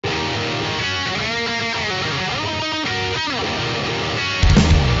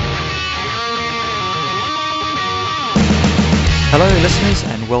Hello, listeners,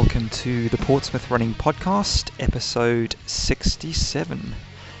 and welcome to the Portsmouth Running Podcast, episode 67.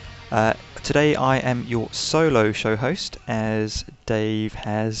 Today I am your solo show host, as Dave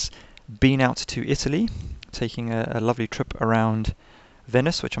has been out to Italy, taking a lovely trip around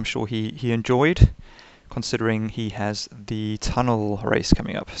Venice, which I'm sure he enjoyed, considering he has the tunnel race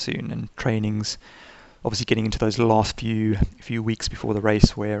coming up soon, and training's obviously getting into those last few weeks before the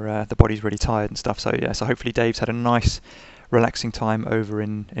race where the body's really tired and stuff. So hopefully Dave's had a nice relaxing time over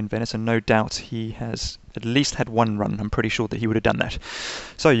in Venice, and no doubt he has at least had one run. I'm pretty sure that he would have done that.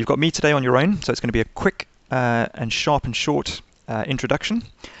 So you've got me today on your own, so it's going to be a quick and sharp and short introduction.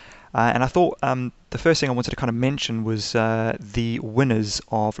 And I thought the first thing I wanted to kind of mention was the winners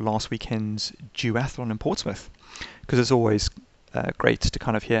of last weekend's duathlon in Portsmouth, because it's always great to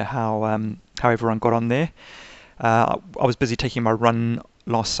kind of hear how everyone got on there. I was busy taking my run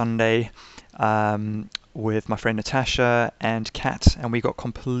last Sunday with my friend Natasha and Kat, and we got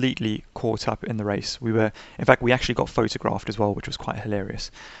completely caught up in the race. In fact, we actually got photographed as well, which was quite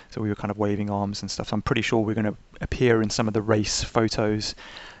hilarious. So we were kind of waving arms and stuff. So I'm pretty sure we're going to appear in some of the race photos,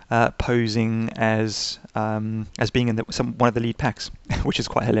 posing as being in one of the lead packs, which is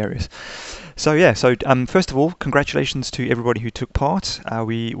quite hilarious. So first of all, congratulations to everybody who took part.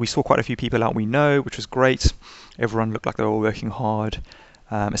 We saw quite a few people out we know, which was great. Everyone looked like they were working hard.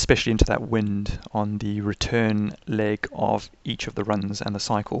 Especially into that wind on the return leg of each of the runs and the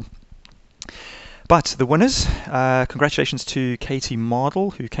cycle. But the winners, congratulations to Katie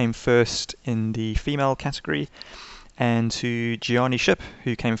Mardle, who came first in the female category, and to Gianni Ship,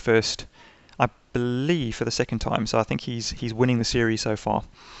 who came first, I believe, for the second time. So I think he's winning the series so far.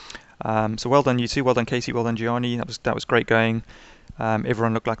 So well done you two, well done Katie, well done Gianni. That was great going.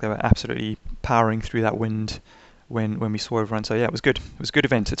 Everyone looked like they were absolutely powering through that wind when we saw everyone. So yeah, it was good. It was a good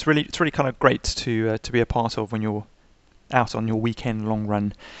event. It's really kind of great to be a part of when you're out on your weekend long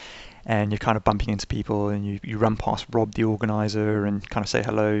run and you're kind of bumping into people and you run past Rob, the organizer, and kind of say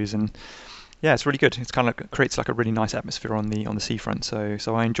hellos, and yeah, it's really good. It's kind of creates like a really nice atmosphere on the seafront.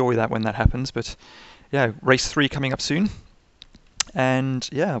 So I enjoy that when that happens. But yeah, race 3 coming up soon, and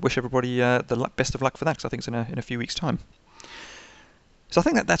yeah, I wish everybody the best of luck for that, because I think it's in a few weeks' time. So I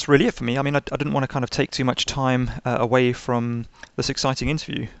think that's really it for me. I mean, I didn't want to kind of take too much time away from this exciting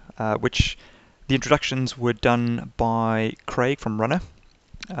interview, which the introductions were done by Craig from Runner.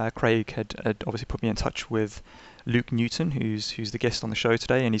 Craig had obviously put me in touch with Luke Newton, who's the guest on the show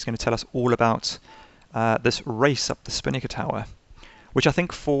today, and he's going to tell us all about this race up the Spinnaker Tower, which I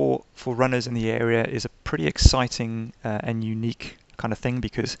think for runners in the area is a pretty exciting and unique kind of thing,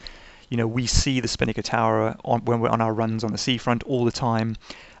 because we see the Spinnaker Tower when we're on our runs on the seafront all the time,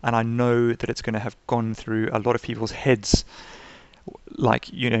 and I know that it's going to have gone through a lot of people's heads. Like,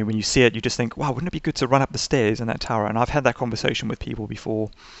 when you see it, you just think, wow, wouldn't it be good to run up the stairs in that tower? And I've had that conversation with people before,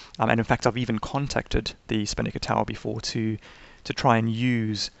 and in fact, I've even contacted the Spinnaker Tower before to try and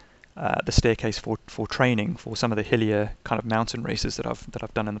use the staircase for training for some of the hillier kind of mountain races that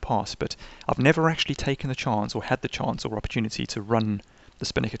I've done in the past. But I've never actually taken the chance or had the chance or opportunity to run the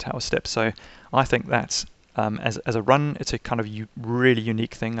Spinnaker Tower steps. So I think that's as a run, it's a kind of really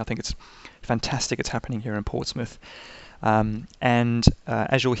unique thing. I think it's fantastic it's happening here in Portsmouth, and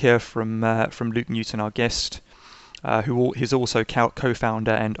as you'll hear from Luke Newton, our guest, who is also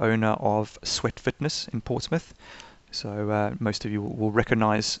co-founder and owner of Sweat Fitness in Portsmouth. So most of you will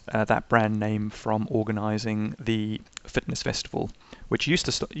recognise that brand name from organising the fitness festival, which used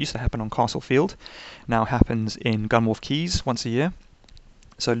to happen on Castle Field, now happens in Gunwharf Quays once a year.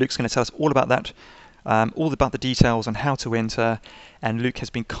 So Luke's going to tell us all about that, all about the details on how to enter, and Luke has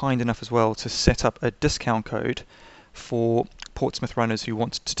been kind enough as well to set up a discount code for Portsmouth runners who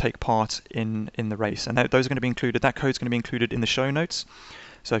want to take part in the race. And those are going to be included. That code's going to be included in the show notes.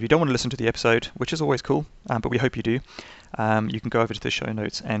 So if you don't want to listen to the episode, which is always cool, but we hope you do, you can go over to the show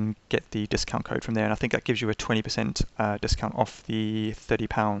notes and get the discount code from there. And I think that gives you a 20% discount off the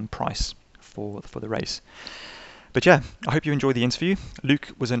 £30 price for the race. But yeah, I hope you enjoyed the interview. Luke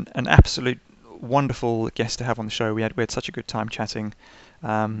was an absolute wonderful guest to have on the show. We had such a good time chatting.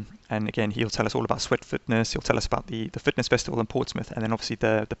 And again, he'll tell us all about Sweat Fitness. He'll tell us about the fitness festival in Portsmouth, and then obviously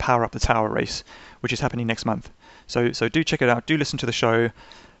the Power Up the Tower race, which is happening next month. So do check it out. Do listen to the show.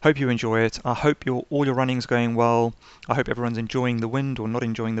 Hope you enjoy it. I hope all your running's going well. I hope everyone's enjoying the wind, or not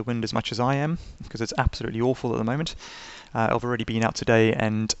enjoying the wind as much as I am, because it's absolutely awful at the moment. I've already been out today,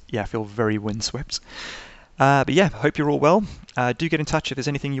 and yeah, I feel very windswept. But yeah, hope you're all well. Do get in touch if there's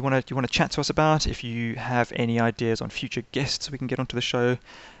anything you want to chat to us about. If you have any ideas on future guests we can get onto the show.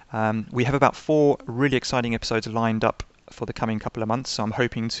 We have about 4 really exciting episodes lined up for the coming couple of months, so I'm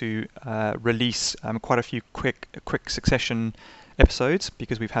hoping to release quite a few quick succession episodes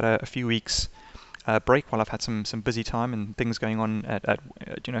because we've had a few weeks break while I've had some busy time and things going on at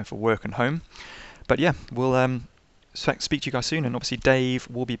for work and home. But yeah, we'll speak to you guys soon, and obviously Dave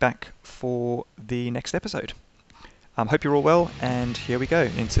will be back for the next episode. Hope you're all well, and here we go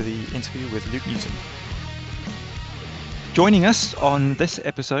into the interview with Luke Newton. Joining us on this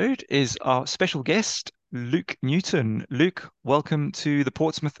episode is our special guest, Luke Newton. Luke, welcome to the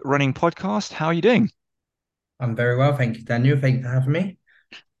Portsmouth Running Podcast. How are you doing? I'm very well, thank you, Daniel. Thank you for having me.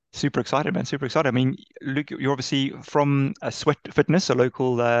 Super excited, man. Super excited. I mean, Luke, you're obviously from Sweat Fitness, a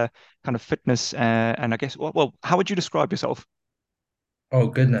local kind of fitness, and I guess, well, how would you describe yourself? Oh,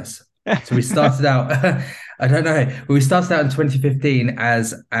 goodness. So we started out, I don't know, we started out in 2015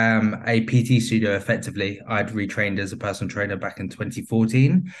 as a PT studio effectively. I'd retrained as a personal trainer back in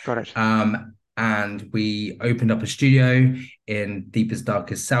 2014. Got it. And we opened up a studio in deepest,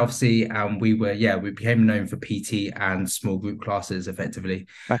 darkest Southsea. And we became known for PT and small group classes effectively.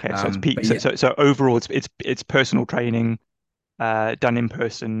 Okay, so it's But so, yeah, so overall, it's personal training done in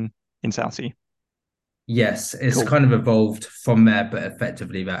person in Southsea. yes, it's Cool. kind of evolved from there, but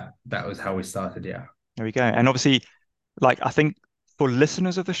effectively that was how we started. Yeah. There we go. And obviously, like I think for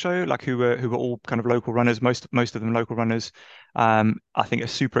listeners of the show, like who were all kind of local runners, most of them local runners, I think a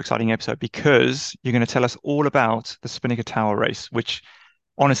super exciting episode because you're going to tell us all about the Spinnaker Tower race, which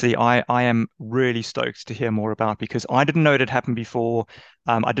honestly I am really stoked to hear more about because I didn't know it had happened before.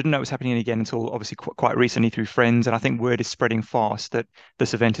 I didn't know it was happening again until obviously quite recently through friends, and I think word is spreading fast that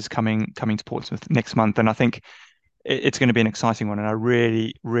this event is coming to Portsmouth next month, and I think it's going to be an exciting one, and I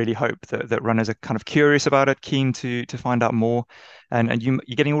really hope that runners are kind of curious about it, keen to find out more, and you're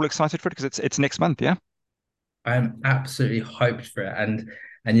getting all excited for it because it's next month, yeah. I'm absolutely hyped for it.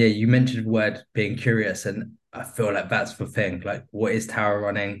 And yeah, you mentioned the word being curious, and I feel like that's the thing. Like, what is tower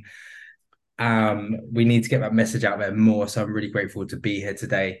running? We need to get that message out there more. So I'm really grateful to be here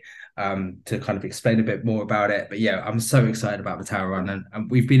today, to kind of explain a bit more about it. But yeah, I'm so excited about the tower run, and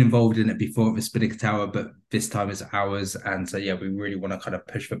we've been involved in it before at the Spinnaker Tower, but this time it's ours. And so yeah, we really want to kind of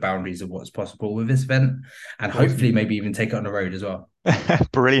push the boundaries of what's possible with this event, and hopefully Awesome. maybe even take it on the road as well.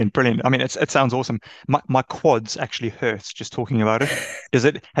 Brilliant. I mean, it sounds awesome. My quads actually hurts just talking about it. Does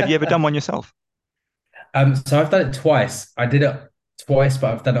it? Have you ever done one yourself? So I've done it twice. I did it twice,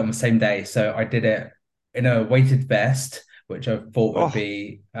 but I've done it on the same day. So I did it in a weighted vest, which I thought would Oh,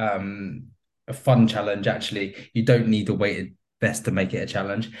 be a fun challenge. Actually, you don't need a weighted vest to make it a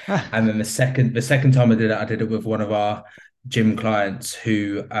challenge. And then the second time I did it with one of our gym clients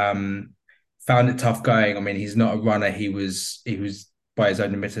who found it tough going. I mean, he's not a runner. He was by his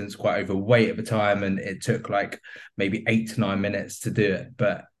own admittance quite overweight at the time, and it took like maybe 8 to 9 minutes to do it.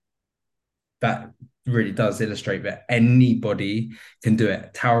 But that really does illustrate that anybody can do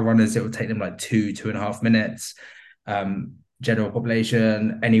it. Tower runners, it will take them like 2.5 minutes. General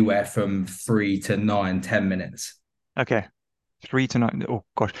population, anywhere from 3 to 9, 10 minutes. okay. 3 to 9. Oh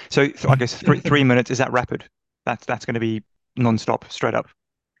gosh. So I guess three minutes is that rapid? That's going to be non-stop, straight up.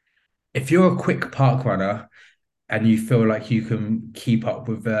 If you're a quick park runner and you feel like you can keep up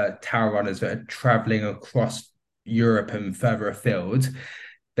with tower runners that are traveling across Europe and further afield,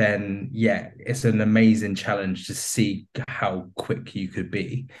 then yeah, it's an amazing challenge to see how quick you could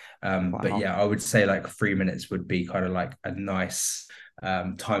be. But Wow. yeah, I would say like 3 minutes would be kind of like a nice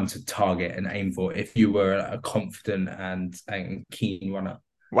time to target and aim for if you were a confident and keen runner.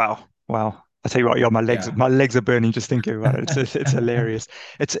 Wow. I tell you what, yeah, Yeah. my legs are burning just thinking about it. It's hilarious.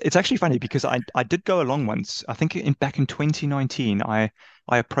 It's actually funny because I did go along once. I think back in 2019, I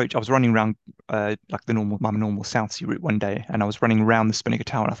was running around like my normal South Sea route one day, and I was running around the Spinnaker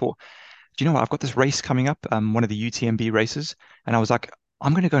Tower, and I thought, do you know what? I've got this race coming up, one of the UTMB races, and I was like,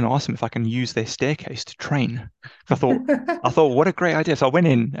 I'm going to go and ask them if I can use their staircase to train. I thought, what a great idea. So I went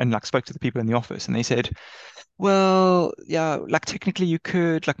in and like spoke to the people in the office, and they said, well, yeah, like technically you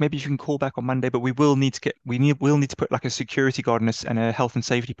could, like maybe you can call back on Monday, but we'll need to put like a security guard and a health and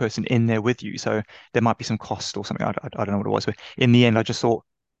safety person in there with you. So there might be some cost or something. I don't know what it was, but in the end, I just thought,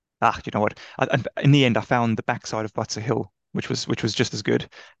 you know what? And in the end, I found the backside of Butser Hill, which was just as good.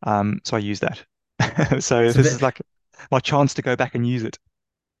 So I used that. So So this that is like my chance to go back and use it.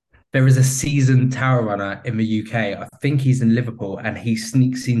 there is a seasoned tower runner in the UK. I think he's in Liverpool, and he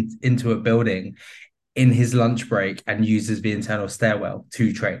sneaks into a building in his lunch break and uses the internal stairwell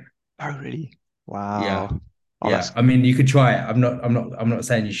to train. Oh, really? Yeah. Wow. Oh, Yeah. that's I mean, you could try it. I'm not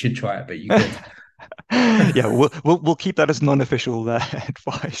saying you should try it, but you could. Yeah, we'll keep that as non-official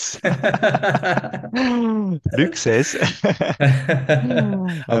advice. Luke says.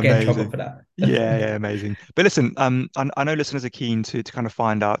 I'll get in trouble Amazing. for that. Yeah, yeah, amazing. But listen, I know listeners are keen to kind of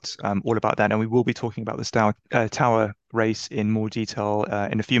find out all about that, and we will be talking about this tower race in more detail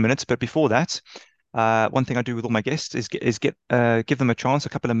in a few minutes. But before that, one thing I do with all my guests is give them a chance, a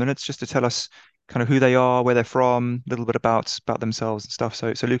couple of minutes, just to tell us kind of who they are, where they're from, a little bit about themselves and stuff.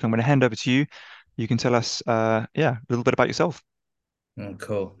 So Luke, I'm going to hand over to you. You can tell us, yeah, a little bit about yourself. Mm,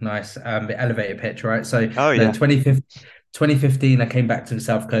 cool, nice. The elevator pitch, right? So, Oh no, yeah. 2015, I came back to the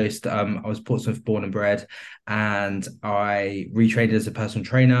South Coast. I was Portsmouth born and bred, and I retrained as a personal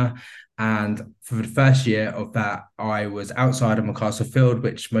trainer. And for the first year of that, I was outside of my Castle Field,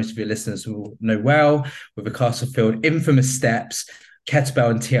 which most of your listeners will know well, with the Castle Field infamous steps,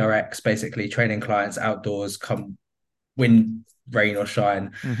 kettlebell and TRX, basically training clients outdoors, come wind, rain, or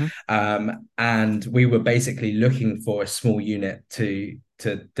shine. Hmm. And we were basically looking for a small unit to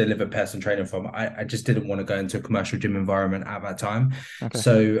deliver personal training from. I just didn't want to go into a commercial gym environment at that time. Okay.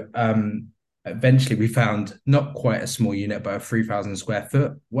 So eventually we found not quite a small unit, but a 3,000 square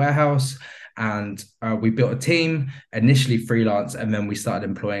foot warehouse. And we built a team, initially freelance, and then we started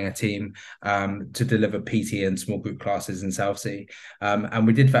employing a team to deliver PT and small group classes in Southsea. And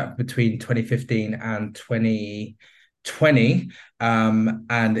we did that between 2015 and 2020.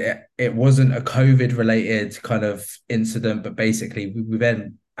 And it wasn't a COVID related kind of incident, but basically we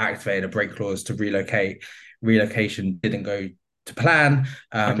then activated a break clause to relocate. Relocation didn't go to plan,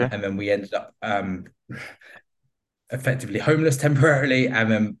 Okay. and then we ended up effectively homeless temporarily. And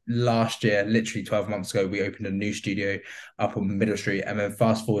then last year, literally 12 months ago, we opened a new studio up on Middle Street. And then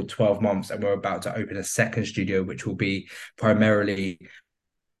fast forward 12 months, and we're about to open a second studio, which will be primarily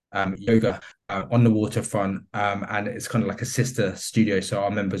yoga on the waterfront, and it's kind of like a sister studio. So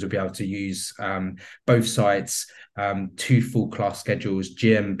our members will be able to use both sites, two full class schedules,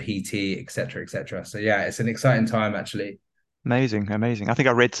 gym, PT, etc., etc. So yeah, it's an exciting time actually. Amazing, amazing. I think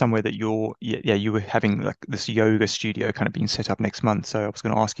I read somewhere that yeah, you were having like this yoga studio kind of being set up next month. So I was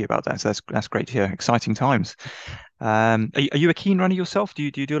going to ask you about that. So that's great to hear. Exciting times. Are you a keen runner yourself? Do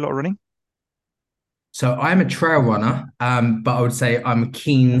you do a lot of running? So I'm a trail runner, but I would say I'm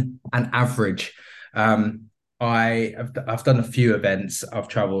keen and average. Um, I've done a few events. I've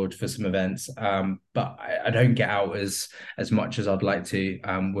traveled for some events, but I don't get out as much as I'd like to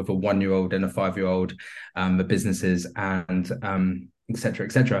with a 1 year old and a 5 year old, the businesses and et cetera,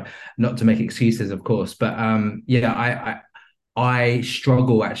 et cetera. Not to make excuses, of course, but yeah, I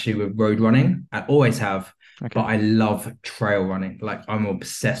struggle actually with road running. I always have, but Okay. I love trail running. Like I'm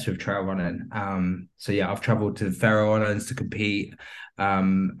obsessed with trail running. So yeah, I've traveled to the Faroe Islands to compete.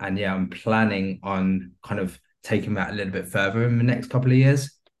 And yeah, I'm planning on kind of taking that a little bit further in the next couple of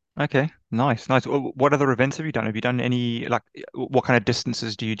years. Okay. Nice, nice. What other events have you done? Have you done any like what kind of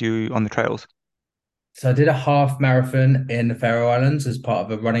distances do you do on the trails? So I did a half marathon in the Faroe Islands as part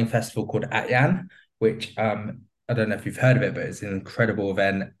of a running festival called Atyan, which I don't know if you've heard of it, but it's an incredible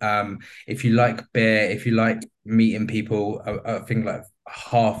event. If you like beer, if you like meeting people, I think like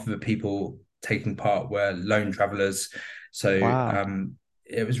half of the people taking part were lone travelers. So Wow.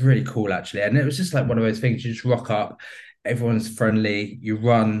 it was really cool actually. And it was just like one of those things, you just rock up, everyone's friendly, you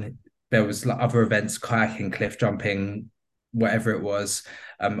run. There was like other events, kayaking, cliff jumping, whatever it was.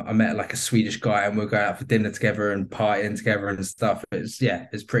 I met like a Swedish guy and we are going out for dinner together and partying together and stuff.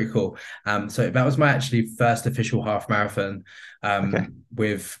 It's pretty cool. So that was my actually first official half marathon, Okay.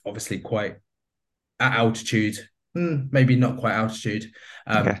 with obviously quite at altitude, maybe not quite altitude,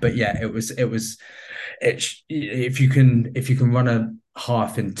 Okay. but yeah, if you can run a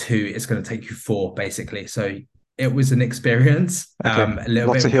half in two, it's going to take you four basically. So it was an experience. Okay. A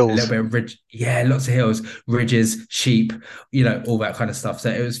little Lots bit, of a little hills. bit of ridge, yeah, lots of hills, ridges, sheep, all that kind of stuff.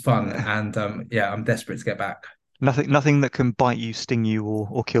 So it was fun, and yeah, I'm desperate to get back. Nothing that can bite you, sting you,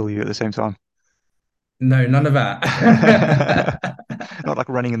 or kill you at the same time. No, none of that. Not like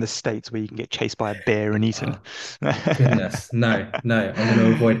running in the States where you can get chased by a bear and eaten. Oh, goodness, no, no, I'm going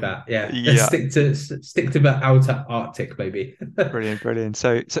to avoid that. Yeah, Yeah, stick to the outer Arctic, maybe. brilliant, brilliant.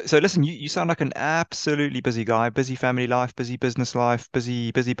 So listen, you sound like an absolutely busy guy, busy family life, busy business life,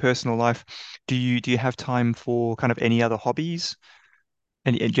 busy personal life. Do you have time for kind of any other hobbies?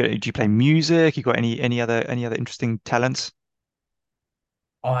 And do you play music? You got any other interesting talents?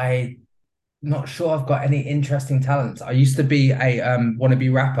 I not sure I've got any interesting talents. I used to be a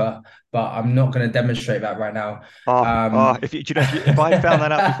wannabe rapper, but I'm not going to demonstrate that right now. Um, If if I had found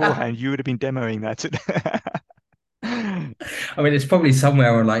that out beforehand, you would have been demoing that. I mean, it's probably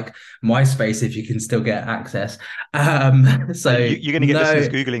somewhere on like MySpace if you can still get access. So You're going to get listeners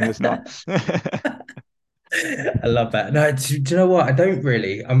no, Googling this now. I love that. No, do you know what? I don't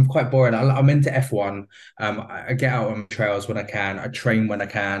really. I'm quite boring. I'm into F1. I get out on trails when I can. I train when I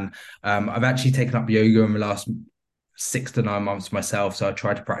can. I've actually taken up yoga in the last 6 to 9 months myself. So I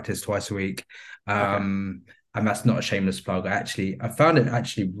try to practice twice a week. Okay. And that's not a shameless plug. I found it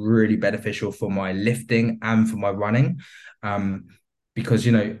actually really beneficial for my lifting and for my running. Um, because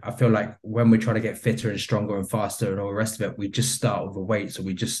I feel like when we're trying to get fitter and stronger and faster and all the rest of it, we just start with the weight. So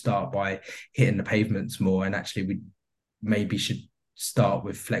we just start by hitting the pavements more. And actually, we maybe should start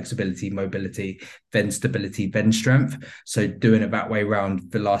with flexibility, mobility, then stability, then strength. So doing it that way around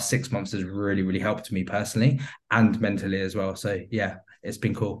the last 6 months has really, really helped me personally and mentally as well. So yeah, it's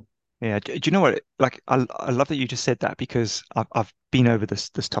been cool. Yeah. Do you know what? Like, I love that you just said that because I've been over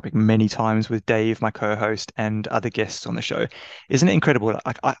this topic many times with Dave, my co-host, and other guests on the show. Isn't it incredible?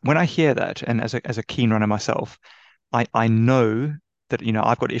 Like, when I hear that, and as a keen runner myself, I know that,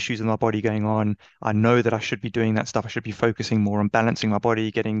 I've got issues in my body going on. I know that I should be doing that stuff. I should be focusing more on balancing my body,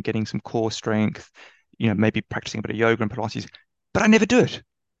 getting some core strength, maybe practicing a bit of yoga and Pilates, but I never do it.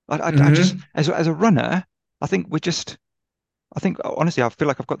 I just, Mm-hmm. as a runner, I think I think honestly, I feel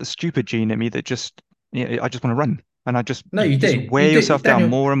like I've got the stupid gene in me that just, I just want to run, and No, you you just do. wear You do. yourself down Daniel,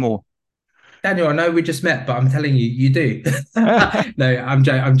 more and more. Daniel, I know we just met, but I'm telling you, you do. No, I'm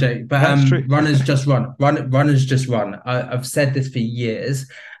joking. I'm joking. But That's true. runners just run. Runners just run. I've said this for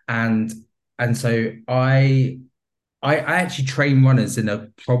years, and so I actually train runners in a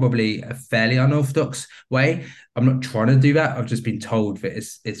probably a fairly unorthodox way. I'm not trying to do that. I've just been told that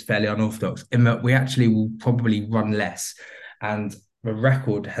it's fairly unorthodox in that we actually will probably run less, and the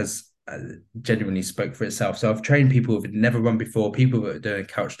record has genuinely spoke for itself. So I've trained people who've never run before, people that are doing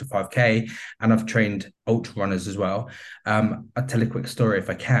couch to 5K, and I've trained ultra runners as well. I'll tell a quick story if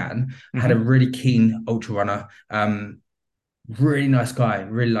I can. I had Hmm. a really keen ultra runner. Really nice guy.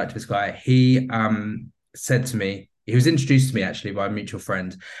 Really liked this guy. He said to me, he was introduced to me actually by a mutual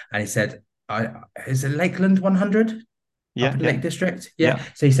friend, and he said, "I is it Lakeland 100 up Yeah, in the yeah, Lake District?" yeah, Yeah.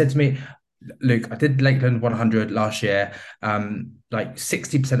 So he said to me, "Luke, I did Lakeland 100 last year. Like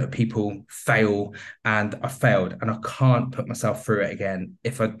 60% of people fail, and I failed, and I can't put myself through it again.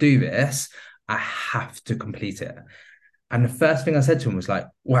 If I do this, I have to complete it." And the first thing I said to him was like,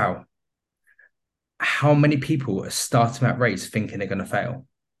 "Wow, how many people are starting that race thinking they're going to fail?"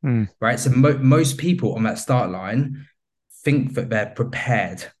 mm, Right. So most people on that start line think that they're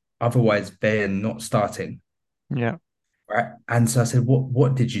prepared. Otherwise, they're not starting. yeah, Right. And so I said,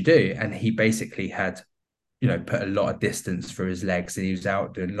 what did you do? And he basically had, put a lot of distance through his legs, and he was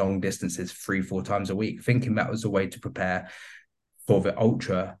out doing long distances 3, 4 times a week, thinking that was a way to prepare for the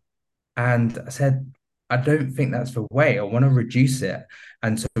ultra. And I said, I don't think that's the way. I want to reduce it.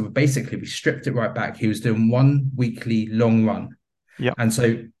 And so basically we stripped it right back. He was doing one weekly long run. yeah, And so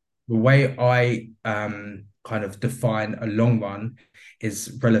the way I kind of define a long run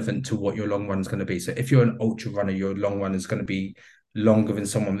is relevant to what your long run is going to be. So if you're an ultra runner, your long run is going to be longer than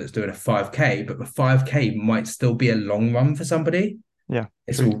someone that's doing a 5K, but the 5K might still be a long run for somebody. yeah,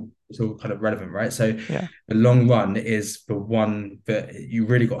 It's true. all kind of relevant, right? So Yeah. the long run is the one that you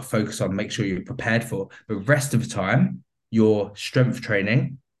really got to focus on, make sure you're prepared for. The rest of the time, your strength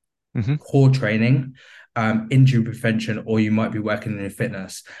training, Hmm. core training, injury prevention, or you might be working in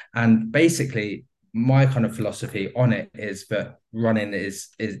fitness. And basically, my kind of philosophy on it is that running is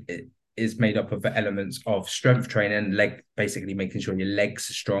made up of the elements of strength training, basically making sure your legs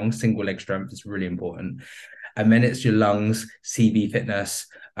are strong. Single leg strength is really important, and then it's your lungs, CV fitness,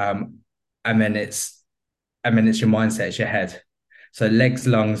 and then it's your mindset, it's your head. So legs,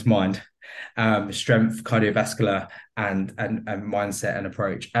 lungs, mind, strength, cardiovascular, and mindset and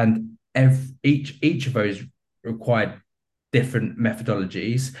approach. And each of those required different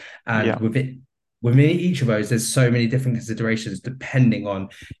methodologies. And Yeah. within each of those, there's so many different considerations depending on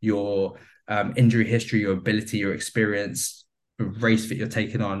your injury history, your ability, your experience, the race that you're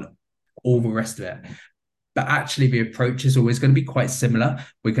taking on, all the rest of it. But actually, the approach is always going to be quite similar.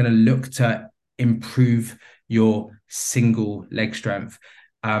 We're going to look to improve your single leg strength.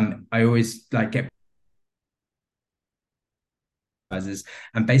 I always like get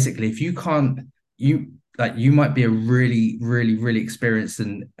and basically, if you can't, you might be a really, really, really experienced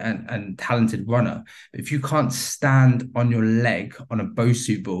and talented runner. But if you can't stand on your leg on a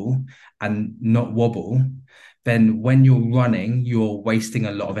Bosu ball and not wobble, then when you're running, you're wasting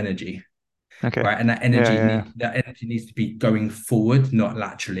a lot of energy, Okay. right? And Yeah, yeah, yeah. that energy needs to be going forward, not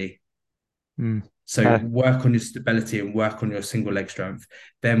laterally. Mm. So Uh, work on your stability and work on your single leg strength.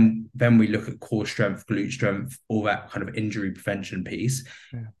 Then we look at core strength, glute strength, all that kind of injury prevention piece.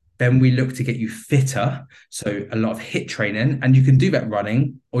 yeah. Then we look to get you fitter. So a lot of HIIT training, and you can do that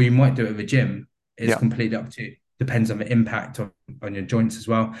running, or you might do it at the gym. It's Yeah. completely up to you. Depends on the impact on your joints as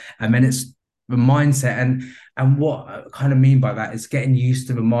well. And then it's the mindset, and what I kind of mean by that is getting used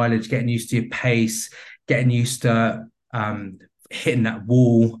to the mileage, getting used to your pace, getting used to hitting that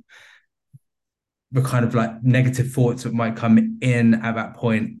wall, the kind of like negative thoughts that might come in at that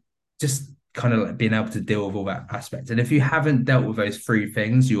point, just kind of like being able to deal with all that aspect. And if you haven't dealt with those three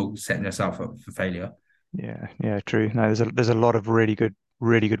things, you're setting yourself up for failure. Yeah, yeah, true. No, there's a lot of really good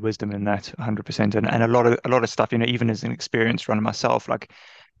wisdom in that, 100%, and a lot of stuff, even as an experienced runner myself, like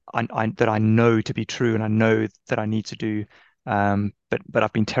I that I know to be true, and I know that I need to do, but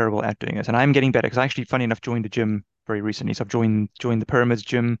I've been terrible at doing it, and I'm getting better because I actually, funny enough, joined a gym very recently. So I've joined the Pyramids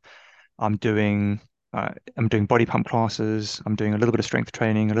gym. I'm doing I'm doing body pump classes. I'm doing a little bit of strength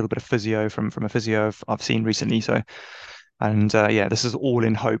training, a little bit of physio from a physio I've seen recently. So, and yeah, this is all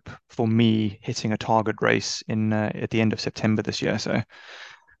in hope for me hitting a target race in at the end of September this year. So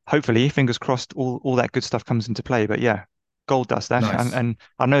hopefully, fingers crossed, all that good stuff comes into play. But yeah, gold dust that, Nice. and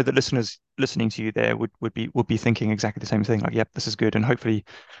I know that listeners listening to you there would be thinking exactly the same thing. Like, yep, this is good, and hopefully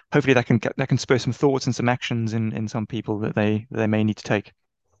that can spur some thoughts and some actions in some people that they may need to take.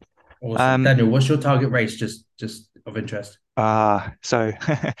 Awesome. Um, Daniel, what's your target race? Just of interest. so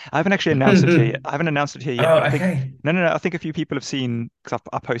I haven't actually announced it here yet. I haven't announced it here yet, Oh, but I think okay. no. I think a few people have seen because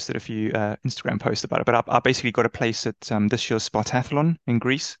I posted a few Instagram posts about it. But I basically got a place at this year's Spartathlon in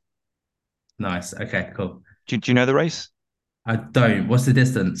Greece. Nice. Okay, cool. Do you know the race? I don't. What's the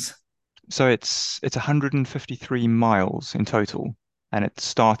distance? So it's 153 miles in total, and it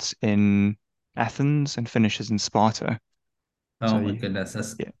starts in Athens and finishes in Sparta. Oh So my goodness.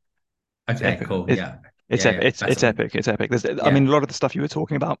 That's yeah, it's okay, epic. cool. It's Yeah. it's Yeah, epic. yeah. That's It's all. epic. It's epic. I Yeah. mean, a lot of the stuff you were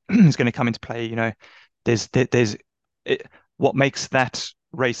talking about is going to come into play. There's what makes that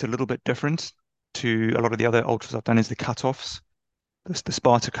race a little bit different to a lot of the other ultras I've done is the cutoffs. The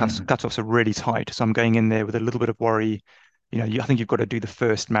Sparta Mhm. cutoffs are really tight, so I'm going in there with a little bit of worry. I think you've got to do the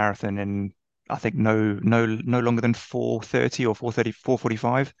first marathon in I think no longer than 4:30 or 4:30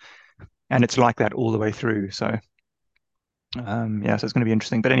 4:45, and it's like that all the way through. So yeah, so it's going to be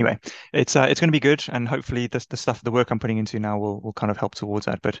interesting. But anyway, it's going to be good, and hopefully the work I'm putting into now will kind of help towards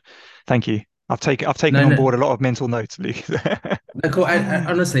that. But thank you. I've taken No, on board no. a lot of mental notes, Luke. No, cool.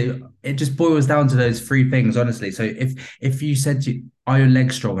 Honestly, it just boils down to those three things, honestly. So if you said are your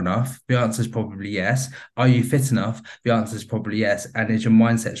legs strong enough? The answer is probably yes. Are you fit enough? The answer is probably yes. And is your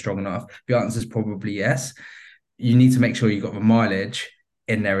mindset strong enough? The answer is probably yes. You need to make sure you got the mileage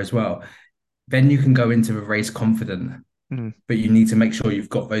in there as well. Then you can go into the race confident, Mm, but you need to make sure you've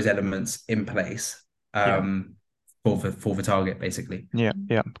got those elements in place yeah. for the target, basically. Yeah,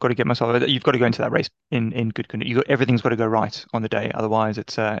 yeah. Got to get myself. You've got to go into that race in good condition. Everything's got to go right on the day. Otherwise,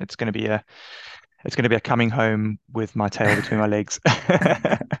 it's going to be a coming home with my tail between my legs.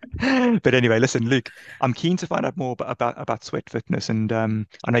 But anyway, listen, Luke, I'm keen to find out more about Sweat Fitness, and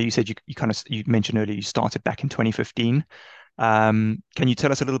I know you said you kind of you mentioned earlier you started back in 2015. Can you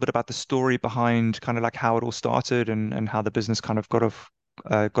tell us a little bit about the story behind kind of like how it all started and how the business kind of got off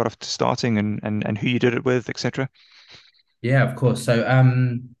to starting and who you did it with, etc. Yeah, of course. So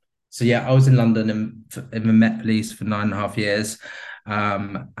yeah, I was in London in the Met Police for 9.5 years.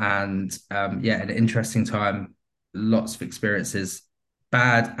 Yeah, an interesting time, lots of experiences,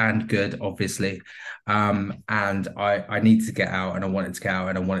 bad and good, obviously. And I needed to get out and I wanted to get out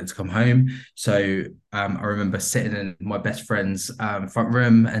and I wanted to come home. So I remember sitting in my best friend's front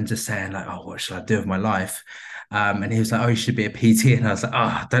room and just saying, like, oh, what should I do with my life? And he was like, oh, you should be a PT. And I was like, oh,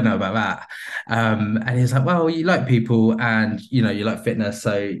 I don't know about that. And he was like, well, you like people and you like fitness,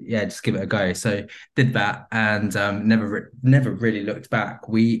 so yeah, just give it a go. So did that and never really looked back.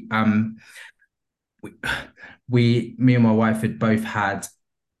 We me and my wife had both had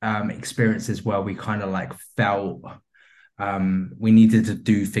experiences where we kind of like felt we needed to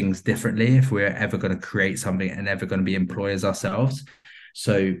do things differently if we're ever going to create something and ever going to be employers ourselves.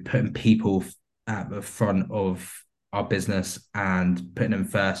 So putting people at the front of our business and putting them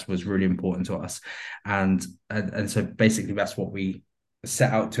first was really important to us. And so basically that's what we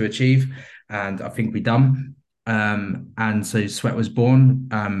set out to achieve. And I think we done. And so Sweat was born,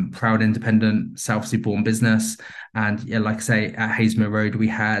 proud, independent, selfly born business. And yeah, like I say, at Haysmere Road, we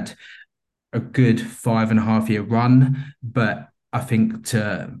had a good 5.5 year run, but I think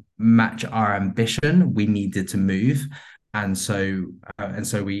to match our ambition, we needed to move, and so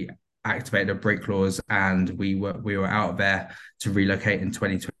we activated a break clause, and we were out there to relocate in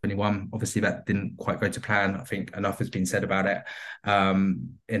 2021. Obviously, that didn't quite go to plan. I think enough has been said about it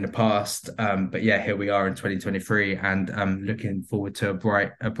in the past, but yeah, here we are in 2023, and looking forward to a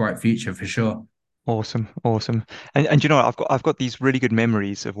bright future for sure. Awesome, awesome. And you know what? I've got these really good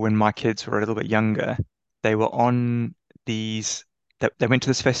memories of when my kids were a little bit younger. They were on these they went to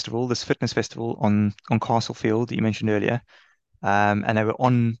this festival, this fitness festival on Castle Field that you mentioned earlier. And they were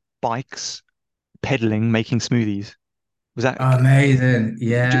on bikes, pedaling, making smoothies. Was that Amazing. do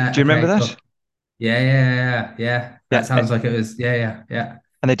you Yeah. remember Okay, that? cool. Yeah. Yeah, That sounds like it was. Yeah.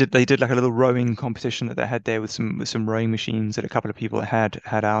 and they did like a little rowing competition that they had there with some rowing machines that a couple of people had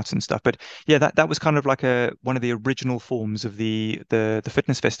out and stuff. But yeah, that was kind of like a one of the original forms of the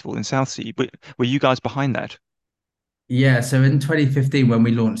fitness festival in Southsea. Were you guys behind that? Yeah. So in 2015, when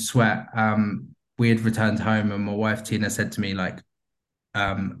we launched Sweat, we had returned home, and my wife Tina said to me, like,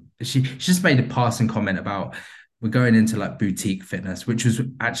 she just made a passing comment about we're going into like boutique fitness, which was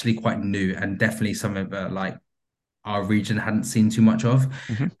actually quite new and definitely something that like our region hadn't seen too much of.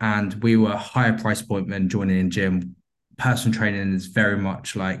 Hmm. And we were higher price point than joining in gym. Personal training is very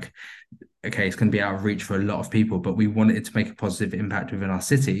much like, okay, it's going to be out of reach for a lot of people, but we wanted it to make a positive impact within our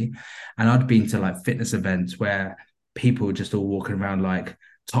city. And I'd been to like fitness events where people were just all walking around like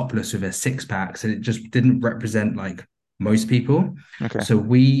topless with their six packs, and it just didn't represent like most people. Okay. So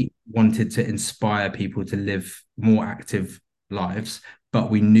we wanted to inspire people to live more active lives, but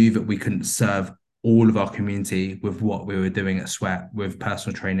we knew that we couldn't serve all of our community with what we were doing at Sweat with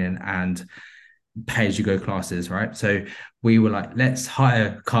personal training and pay as you go classes, right? So we were like, let's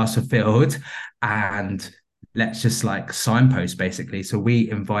hire Castlefield and let's just like signpost basically. So we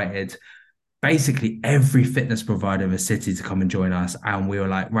invited basically every fitness provider in the city to come and join us. And we were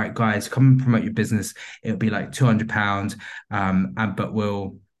like, right, guys, come and promote your business. It'll be like £200. And but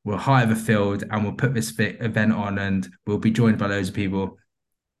we'll hire the field and we'll put this event on and we'll be joined by loads of people.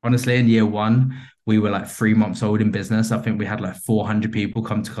 Honestly, in year one, we were like 3 months old in business. I think we had like 400 people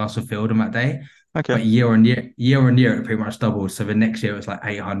come to Castlefield on that day. Okay. But year on year, it pretty much doubled. So the next year it was like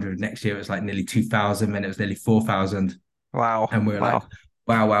 800. Next year it was like nearly 2,000. Then it was nearly 4,000. Wow. And we were like,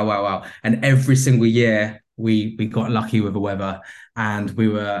 Wow. wow. And every single year we got lucky with the weather. And we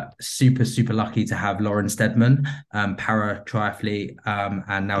were super lucky to have Lauren Steadman, para triathlete,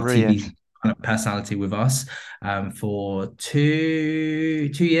 and now Brilliant. TV kind of personality with us for two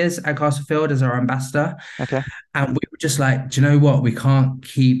years at Castlefield as our ambassador. Okay. And we were just like, do you know what? We can't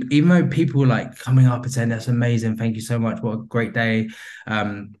keep, even though people were like coming up and saying, that's amazing. Thank you so much. What a great day.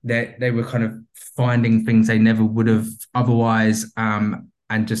 They were kind of finding things they never would have otherwise.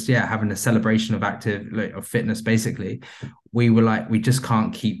 And just, yeah, having a celebration of active, like, of fitness, basically. We were like, we just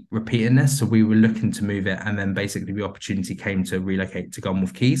can't keep repeating this. So we were looking to move it. And then basically the opportunity came to relocate to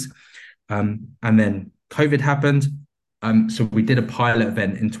Gunwolf Keys. And then COVID happened. So we did a pilot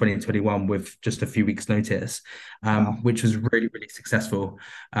event in 2021 with just a few weeks' notice, Wow. which was really successful.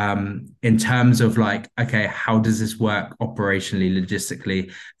 In terms of like, okay, how does this work operationally,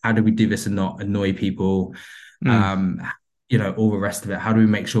 logistically? How do we do this and not annoy people? Mm. Um, all the rest of it. How do we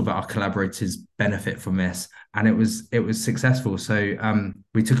make sure that our collaborators benefit from this? And it was successful. So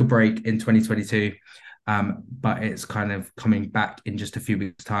we took a break in 2022. But it's kind of coming back in just a few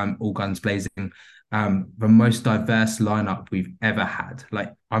weeks' time, all guns blazing. The most diverse lineup we've ever had.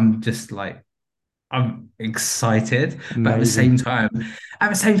 Like, I'm excited, but Amazing. at the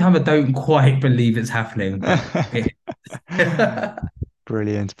same time, I don't quite believe it's happening, but it.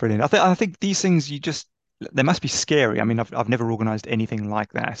 Brilliant, brilliant. I think these things you just they must be scary. I mean, I've never organized anything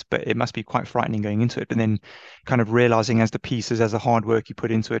like that, but it must be quite frightening going into it, and then kind of realizing as the pieces, as the hard work you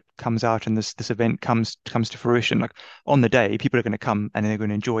put into it comes out, and this event comes to fruition. Like on the day, people are going to come and they're going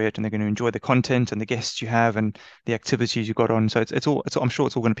to enjoy it, and they're going to enjoy the content and the guests you have and the activities you got on. So it's I'm sure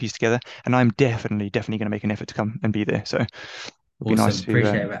it's all going to piece together, and I'm definitely going to make an effort to come and be there. So it'd be Awesome.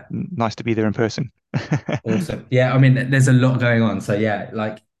 Appreciate that. nice to be there in person. Awesome. Yeah, I mean, there's a lot going on. So yeah,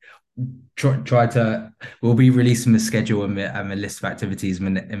 like try to we'll be releasing the schedule and the list of activities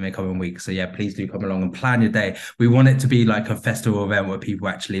in the coming weeks. So yeah, please do come along and plan your day. We want it to be like a festival event where people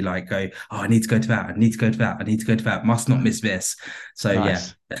actually like go, oh, I need to go to that, I need to go to that, I need to go to that, must not miss this. So yeah.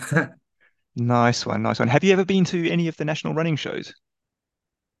 Nice. Nice one, nice one. Have you ever been to any of the national running shows?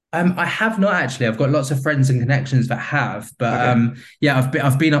 I have not actually. I've got lots of friends and connections that have, but Okay. yeah,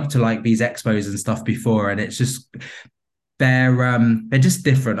 I've been up to like these expos and stuff before, and it's just they're just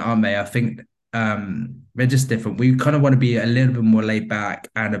different, aren't they? I think they're just different. We kind of want to be a little bit more laid back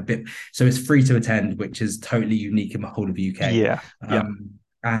and a bit so it's free to attend, which is totally unique in the whole of the UK. Yeah. Yeah.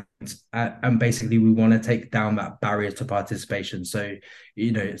 And and basically we want to take down that barrier to participation. So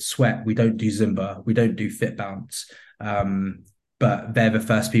Sweat, we don't do Zumba, we don't do Fit Bounce, but they're the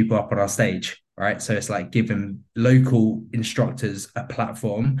first people up on our stage, right? So it's like giving local instructors a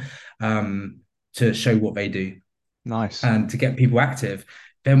platform to show what they do Nice. and to get people active.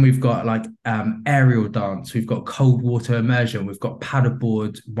 Then we've got like aerial dance, we've got cold water immersion, we've got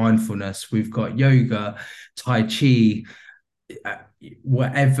paddleboard mindfulness, we've got yoga, tai chi, uh,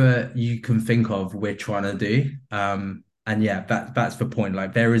 whatever you can think of, we're trying to do. And yeah, that's the point.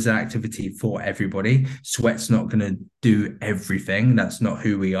 Like there is an activity for everybody. Sweat's not going to do everything. That's not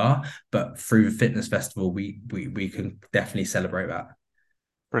who we are. But through the fitness festival, we can definitely celebrate that.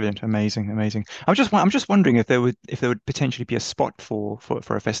 Brilliant, amazing, amazing. I'm just wondering if there would potentially be a spot for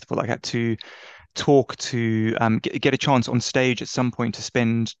a festival like that to talk to get a chance on stage at some point to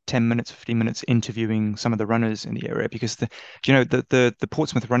spend 10 minutes, 15 minutes interviewing some of the runners in the area because the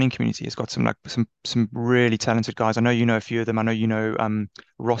Portsmouth running community has got some really talented guys. I know you know a few of them. I know you know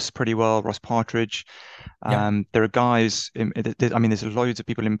Ross pretty well, Ross Partridge. Yeah. There are guys I mean there's loads of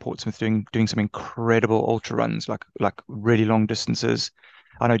people in Portsmouth doing some incredible ultra runs like really long distances.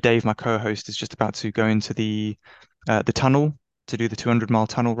 I know Dave, my co-host, is just about to go into the tunnel to do the 200-mile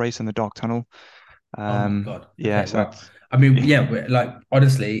tunnel race in the dark tunnel. Oh my God. Yeah, Okay. so Well, it's I mean, yeah, like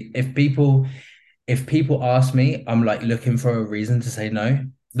honestly, if people ask me, I'm like looking for a reason to say no.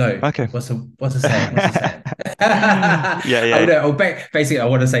 No. okay. What's a saying? What's a saying? Yeah, I yeah, would basically I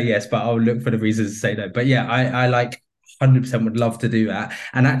want to say yes, but I'll look for the reasons to say no. But yeah, I like 100% would love to do that.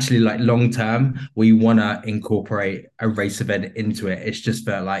 And actually, like long term, we want to incorporate a race event into it. It's just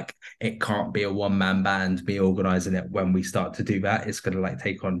that like it can't be a one-man band, me organizing it when we start to do that. It's gonna like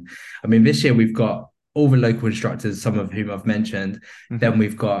take on. I mean, this year we've got all the local instructors, some of whom I've mentioned. hmm Then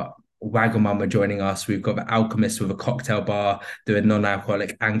we've got Wagamama joining us. We've got the Alchemist with a cocktail bar doing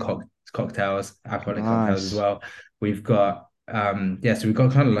non-alcoholic and cocktails, alcoholic cocktails as Nice. well. We've got yeah, so we've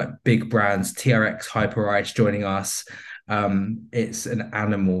got kind of like big brands, TRX Hyper Ice joining us. It's an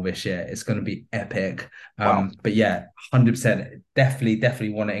animal this year. It's going to be epic. Wow. But yeah, 100%,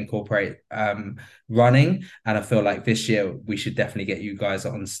 definitely want to incorporate running. And I feel like this year we should definitely get you guys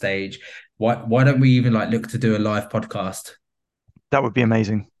on stage. Why don't we even like look to do a live podcast? That would be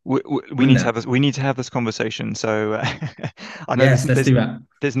amazing. We need Wouldn't to have it? this. We need to have this conversation. So I know Yes, let's do that.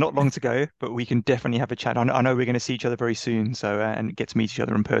 there's not long to go, but we can definitely have a chat. I know we're going to see each other very soon, so and get to meet each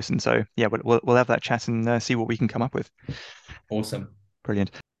other in person. So yeah, we'll have that chat and see what we can come up with. Awesome.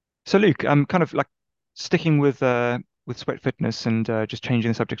 Brilliant. So Luke, I'm kind of like sticking with sweat fitness and just changing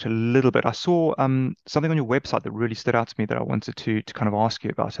the subject a little bit. I saw something on your website that really stood out to me that I wanted to kind of ask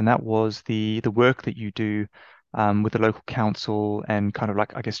you about, and that was the work that you do with the local council and kind of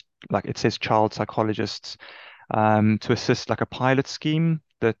like I guess like it says child psychologists to assist like a pilot scheme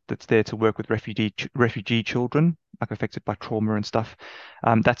that's there to work with refugee children like affected by trauma and stuff.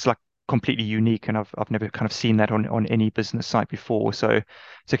 That's like completely unique, and I've never kind of seen that on any business site before. So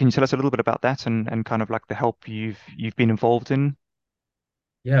can you tell us a little bit about that and kind of like the help you've been involved in?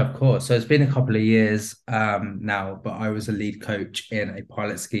 Yeah, of course. So it's been a couple of years now, but I was a lead coach in a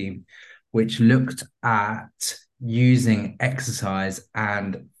pilot scheme which looked at using exercise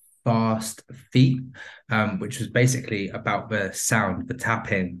and fast feet, which was basically about the sound, the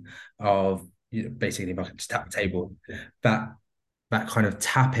tapping of basically if I could just tap a table, that that kind of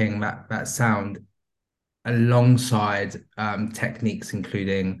tapping, that sound alongside techniques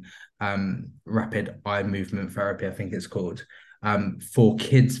including rapid eye movement therapy, I think it's called, for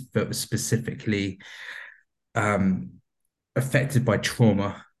kids that were specifically um, affected by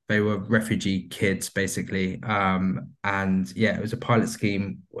trauma. They were refugee kids, basically. And yeah, it was a pilot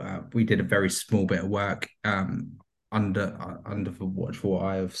scheme. We did a very small bit of work under the watchful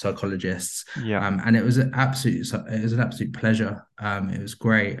eye of psychologists, Yeah, and it was an absolute pleasure. It was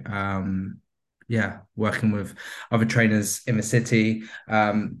great. Yeah, working with other trainers in the city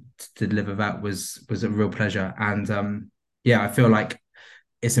to deliver that was a real pleasure. And yeah, I feel like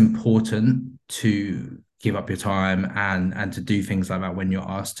it's important to give up your time and to do things like that when you're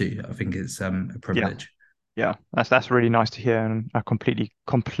asked to. I think it's a yeah. privilege. Yeah, that's really nice to hear, and I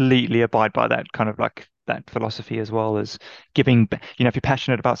completely abide by that kind of like that philosophy as well as giving. If you're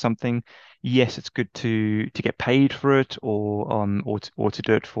passionate about something, yes, it's good to get paid for it, or to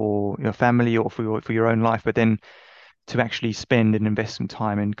do it for your family or for your own life, but then to actually spend and invest some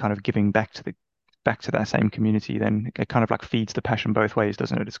time in kind of giving back to that same community, then it kind of like feeds the passion both ways,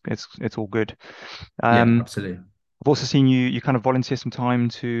 doesn't it? It's all good. Yeah, Um, absolutely. I've also seen you kind of volunteer some time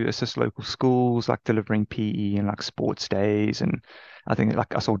to assist local schools, like delivering PE and like sports days, and I think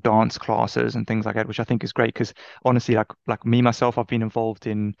like I saw dance classes and things like that, which I think is great because honestly, like me myself, I've been involved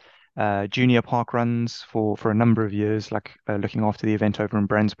in junior park runs for a number of years, like looking after the event over in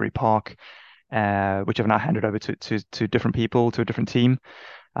Bransbury Park, which I've now handed over to different people to a different team,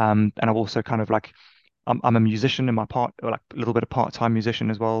 and I've also kind of like I'm a musician in my part, or like a little bit of part-time musician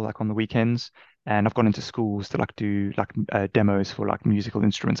as well, like on the weekends. and I've gone into schools to like do like demos for like musical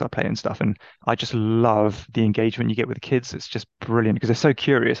instruments I play and stuff. And I just love the engagement you get with the kids. It's just brilliant because they're so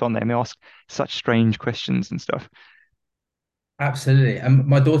curious, aren't they? And they ask such strange questions and stuff. Absolutely. And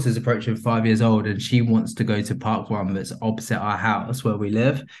my daughter's approaching 5 years old and she wants to go to Park Run that's opposite our house where we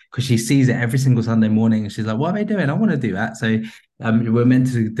live because she sees it every single Sunday morning and she's like, what are they doing? I want to do that. So we're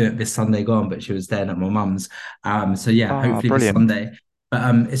meant to do it this Sunday gone, but she was staying at my mum's. So yeah, Oh, hopefully this brilliant. Sunday.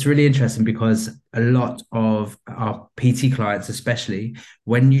 But it's really interesting because a lot of our PT clients, especially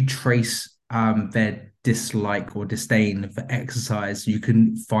when you trace their dislike or disdain for exercise, you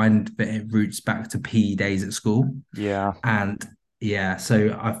can find that it roots back to PE days at school. Yeah, And yeah,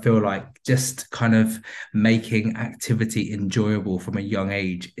 so I feel like just kind of making activity enjoyable from a young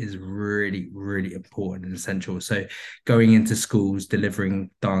age is really, really important and essential. So going into schools,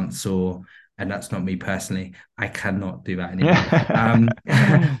 delivering dance and that's not me personally, I cannot do that anymore.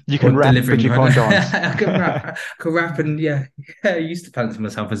 yeah. You Or can rap, but delivering you kind of can't dance. I can rap and yeah, I used to fancy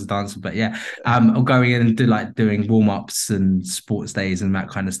myself as a dancer, but yeah, or going in and doing warm-ups and sports days and that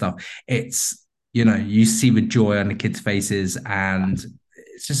kind of stuff. It's you see the joy on the kids' faces, and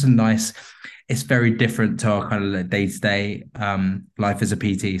it's just it's very different to our kind of like day-to-day life as a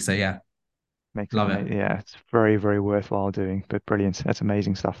PT. So yeah, Makes it love it. amazing. Yeah, it's very, very worthwhile doing, but brilliant. That's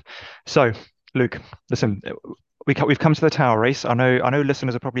amazing stuff. So, Luke, listen, we've come to the tower race. I know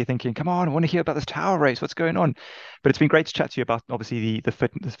listeners are probably thinking, come on, I want to hear about this tower race. What's going on? But it's been great to chat to you about obviously the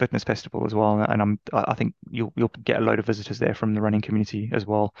fitness festival as well. And I think you'll get a load of visitors there from the running community as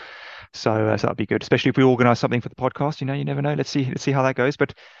well. So that'd be good, especially if we organize something for the podcast. You never know. Let's see how that goes.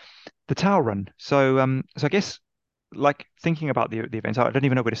 But the tower run. So I guess like thinking about the event, I don't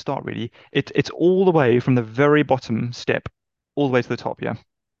even know where to start really. It's all the way from the very bottom step all the way to the top, yeah.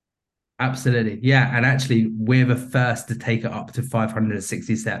 Absolutely. Yeah. And actually, we're the first to take it up to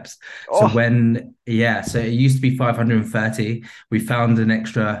 560 steps. So Oh, so it used to be 530. We found an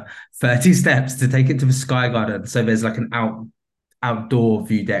extra 30 steps to take it to the Sky Garden. So there's like an outdoor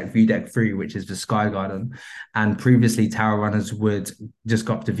view deck three, which is the Sky Garden. And previously, tower runners would just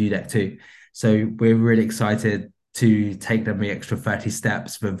go up to view deck two. So we're really excited to take them the extra 30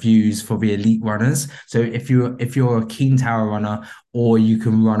 steps for views for the elite runners. So if you're a keen tower runner, or you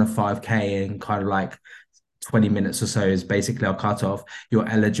can run a 5K in kind of like 20 minutes or so is basically our cutoff, you're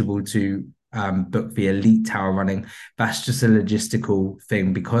eligible to book the elite tower running. That's just a logistical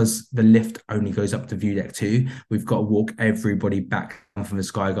thing because the lift only goes up to view deck two. We've got to walk everybody back from the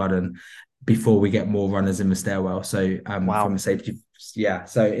Sky Garden before we get more runners in the stairwell. So from wow. a safety, yeah,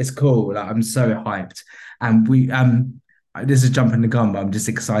 so it's cool. Like, I'm so hyped, and we this is jumping the gun, but I'm just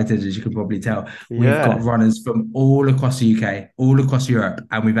excited, as you can probably tell. We've got Yeah. runners from all across the UK, all across Europe,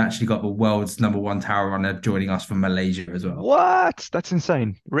 and we've actually got the world's number one tower runner joining us from Malaysia as well. What? That's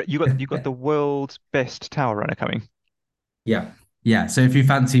insane. You got the world's best tower runner coming. Yeah. Yeah. So if you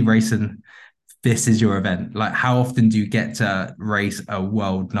fancy racing, this is your event. Like, how often do you get to race a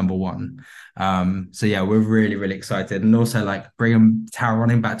world number one? So yeah, we're really, really excited. And also like bringing tower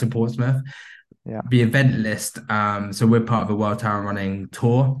running back to Portsmouth. Yeah. The event list. So we're part of the World Tower Running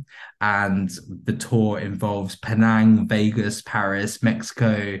Tour, and the tour involves Penang, Vegas, Paris,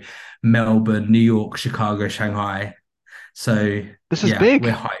 Mexico, Melbourne, New York, Chicago, Shanghai. So This is yeah, big.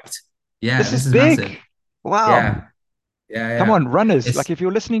 we're hyped. Yeah, This is this is big. massive. Wow. Yeah, yeah, Come yeah. on, runners. Like It's if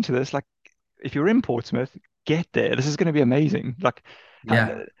you're listening to this, like if you're in Portsmouth, get there. This is going to be amazing. Like,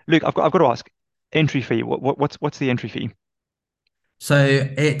 yeah. Luke, I've got to ask, entry fee. What's the entry fee? So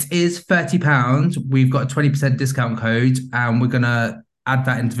it is £30. We've got a 20% discount code, and we're gonna add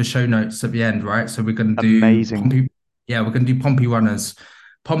that into the show notes at the end, right? So we're gonna do Amazing. Pompey, yeah, we're gonna do Pompey Runners.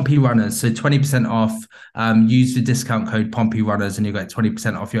 Pompey Runners. So 20% off. Use the discount code Pompey Runners and you get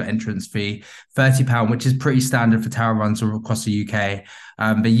 20% off your entrance fee. £30, which is pretty standard for tower runs across the UK.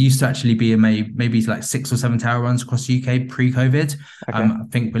 There used to actually be maybe like 6 or 7 tower runs across the UK pre-COVID. Okay. I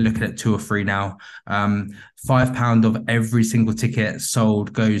think we're looking at 2 or 3 now. £5 of every single ticket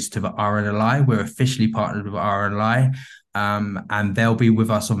sold goes to the RNLI. We're officially partnered with RNLI. And they'll be with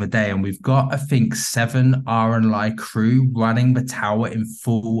us on the day. And we've got, I think, 7 RNLI crew running the tower in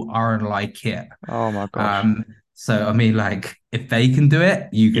full RNLI kit. Oh my gosh. Um, so I mean, like, if they can do it,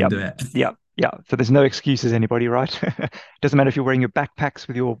 you can Yep. do it. Yep. Yeah. So there's no excuses, anybody, right? Doesn't matter if you're wearing your backpacks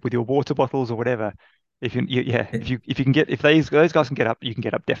with your water bottles or whatever. Yeah, if you can get if those guys can get up, you can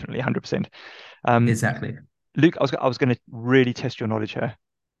get up definitely 100%. Um, Exactly. Luke, I was going to really test your knowledge here.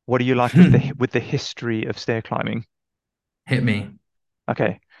 What do you like with the history of stair climbing? Hit me.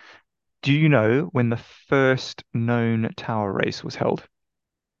 Okay. Do you know when the first known tower race was held?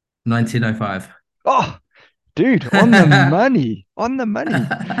 1905. Oh, Dude, on the money, on the money.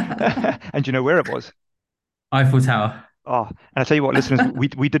 And you know where it was? Eiffel Tower. Oh, and I tell you what, listeners,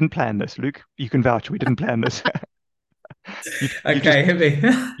 we didn't plan this. Luke, you can vouch, we didn't plan this. You've just Okay, hit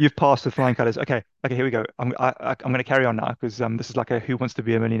me. you've passed with flying colors. Okay, okay, here we go. I'm going to carry on now because this is like a Who Wants to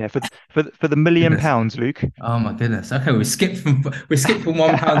Be a Millionaire for the million Goodness. pounds, Luke. Oh my goodness. Okay, we skipped from £1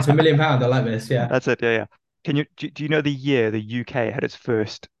 to £1 million. I like this. Yeah. That's it. Yeah, yeah. Do you know the year the UK had its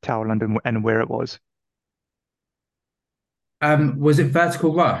first Tower London and where it was? Was it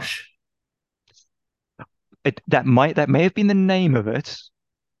Vertical Rush? That may have been the name of it,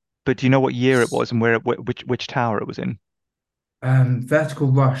 but do you know what year it was and which tower it was in?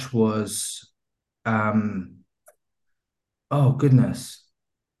 Vertical Rush was um oh goodness.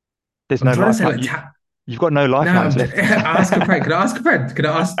 There's I'm no trying to say lifeline. like ta You've got no No, lifelines left. ask a friend. Can I ask a friend? Can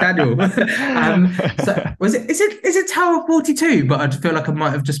I ask Daniel? So is it Tower 42? But I just feel like I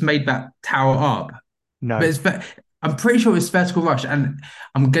might have just made that tower up. But No, I'm pretty sure it's Vertical Rush, and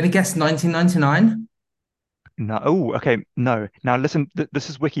I'm gonna guess 1999. no. Oh, okay. No. Now listen. This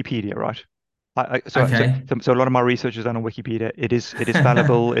is Wikipedia, right? Okay. So a lot of my research is done on Wikipedia. It is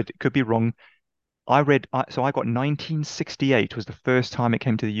fallible. It could be wrong. So I got 1968 was the first time it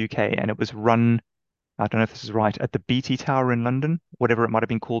came to the UK, and it was run. I don't know if this is right at the BT Tower in London, whatever it might have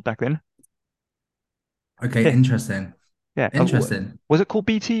been called back then. Okay, Yeah, interesting. yeah. Interesting. Was it called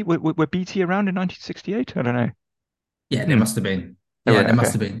BT? Were BT around in 1968? I don't know. Yeah, there Hmm. must have been. Oh, Yeah, right. there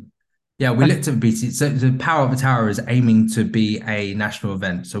must Okay. have been. Yeah, we looked at BT. So the Power of the Tower is aiming to be a national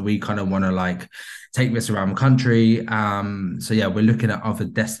event. So we kind of want to like take this around the country. So yeah, we're looking at other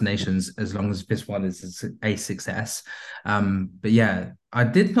destinations as long as this one is a success. But yeah, I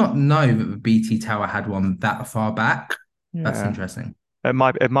did not know that the BT Tower had one that far back. That's Yeah. interesting. It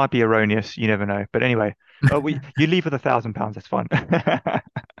might be erroneous. You never know. But anyway, we you leave with £1,000. That's fine.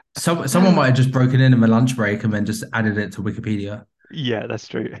 Someone might have just broken in my lunch break and then just added it to Wikipedia. Yeah, that's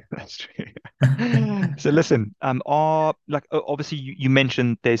true. That's true. So listen, obviously you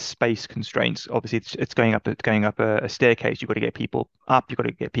mentioned there's space constraints. Obviously it's going up a staircase. You've got to get people up. You've got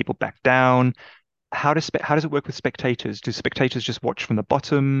to get people back down. How does it work with spectators? Do spectators just watch from the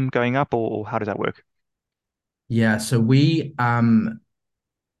bottom going up, or how does that work? Yeah, so we've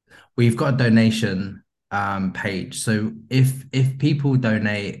got a donation page. So if people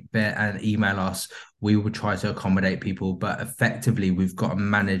donate there and email us, we will try to accommodate people. But effectively, we've got to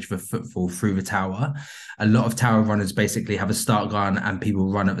manage the footfall through the tower. A lot of tower runners basically have a start gun and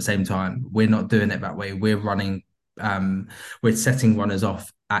people run at the same time. We're not doing it that way. We're setting runners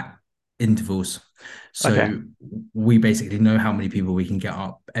off at intervals. Okay. So we basically know how many people we can get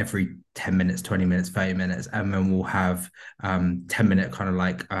up every 10 minutes, 20 minutes, 30 minutes, and then we'll have 10-minute kind of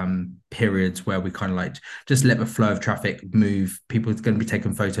like periods where we kind of like just let the flow of traffic move. People are going to be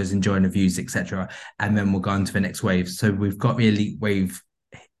taking photos, enjoying the views, etc. And then we'll go on to the next wave. So we've got the elite wave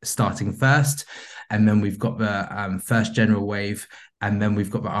starting first, and then we've got the first general wave, and then we've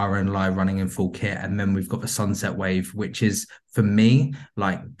got the RN Live running in full kit, and then we've got the sunset wave, which is for me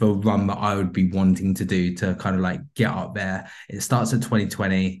like the run that I would be wanting to do to kind of like get up there. It starts at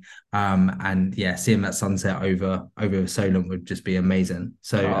 2020, and yeah, seeing that sunset over Solent would just be amazing.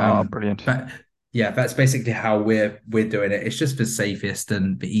 So Oh, brilliant. but yeah, that's basically how we're doing it. It's just the safest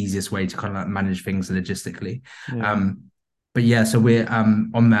and the easiest way to kind of like manage things logistically. Yeah. Um, but yeah, so we're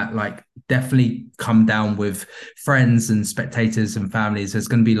on that, like definitely come down with friends and spectators and families. There's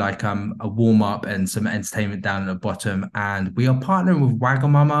going to be like a warm up and some entertainment down at the bottom, and we are partnering with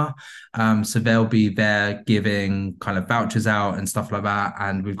Wagamama, so they'll be there giving kind of vouchers out and stuff like that.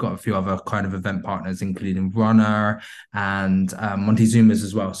 And we've got a few other kind of event partners, including Runner and Montezuma's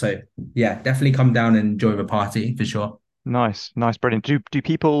as well. So yeah, definitely come down and enjoy the party for sure. Nice, nice, brilliant. Do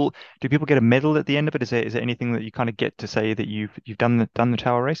people get a medal at the end of it? Is there anything that you kind of get to say that you've done the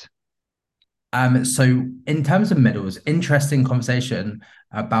tower race? So in terms of medals, interesting conversation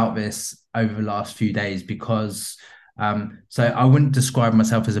about this over the last few days because so I wouldn't describe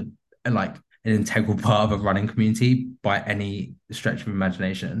myself as a like an integral part of a running community by any stretch of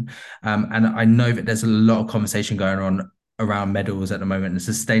imagination. And I know that there's a lot of conversation going on around medals at the moment and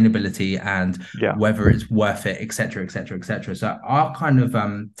sustainability and Yeah. whether it's worth it, et cetera, et cetera, et cetera. So our kind of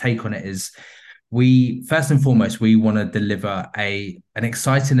take on it is we first and foremost we want to deliver an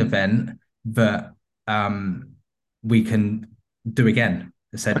exciting event that we can do again, Okay.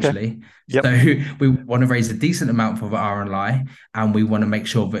 essentially. Yep. So we want to raise a decent amount for the RNLI and we want to make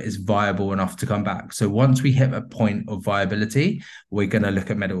sure that it's viable enough to come back. So once we hit a point of viability, we're going to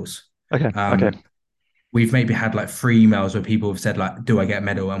look at medals. Okay. Okay. Um, we've maybe had like 3 emails where people have said like, do I get a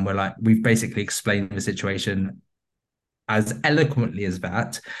medal? And we're like, we've basically explained the situation as eloquently as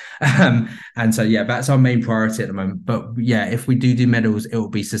that. And so, yeah, that's our main priority at the moment. But yeah, if we do medals, it will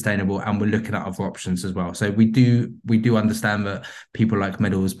be sustainable, and we're looking at other options as well. So we do understand that people like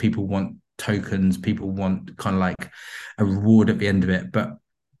medals, people want tokens, people want kind of like a reward at the end of it, but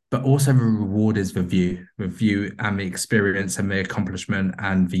also the reward is the view and the experience and the accomplishment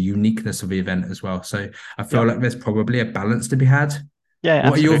and the uniqueness of the event as well. So I Yeah. feel like there's probably a balance to be had. Yeah,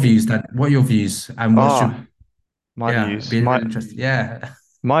 What are your absolutely. views then? What are your views and what's your Ah, my yeah, views. be My really interested. Yeah.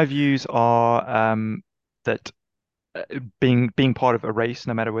 my views are that being part of a race,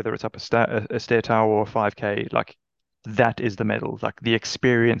 no matter whether it's up a stair tower or a 5K, like that is the medal, like the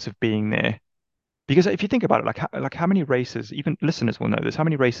experience of being there. Because if you think about it, like how many races, even listeners will know this, how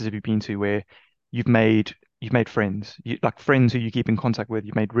many races have you been to where you've made you've made friends, like friends who you keep in contact with,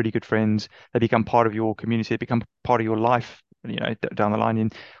 you've made really good friends, they become part of your community, they become part of your life, down the line.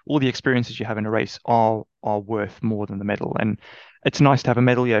 And all the experiences you have in a race are worth more than the medal. And it's nice to have a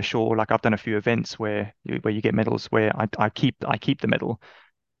medal, yeah, sure. Like I've done a few events where you get medals where I keep the medal.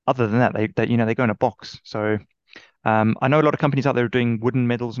 Other than that, they go in a box. So I know a lot of companies out there are doing wooden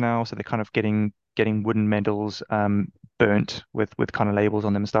medals now, so they're kind of getting wooden medals burnt with kind of labels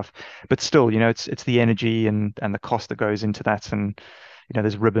on them and stuff. But still, it's the energy and the cost that goes into that, and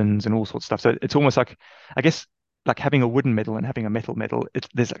there's ribbons and all sorts of stuff. So it's almost like, I guess, like having a wooden medal and having a metal medal.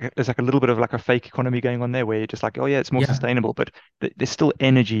 There's like a little bit of like a fake economy going on there, where you're just like, oh yeah, it's more Yeah, sustainable, but there's still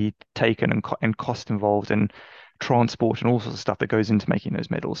energy taken and cost involved and transport and all sorts of stuff that goes into making those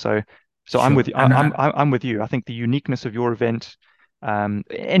medals. So I'm with sure. you. And I'm with you. I think the uniqueness of your event,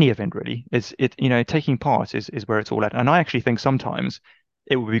 any event really, is it. Taking part is where it's all at. And I actually think sometimes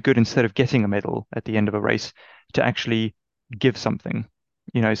it would be good, instead of getting a medal at the end of a race, to actually give something.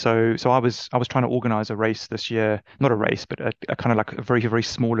 So I was trying to organize a race this year, not a race, but a kind of like a very very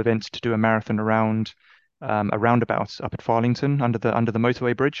small event to do a marathon around a roundabout up at Farlington under the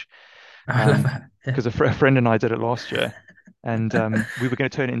motorway bridge. I love Um, that. because a friend and I did it last year, and we were going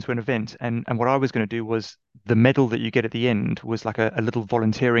to turn it into an event. And what I was going to do was, the medal that you get at the end was like a little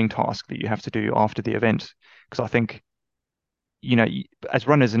volunteering task that you have to do after the event. Because I think, as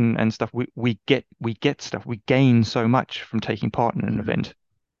runners and stuff, we get stuff, we gain so much from taking part in an Mm. event,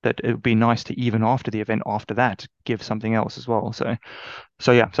 that it would be nice to, even after the event, after that, give something else as well. So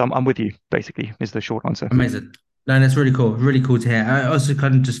yeah, so I'm with you, basically, is the short answer. Amazing. No, that's really cool. Really cool to hear. I also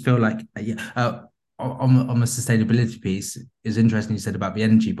kind of just feel like, yeah, on the sustainability piece, is interesting you said about the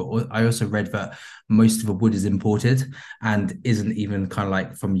energy, but I also read that most of the wood is imported and isn't even kind of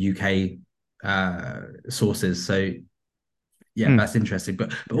like from UK sources. So yeah, Mm, that's interesting.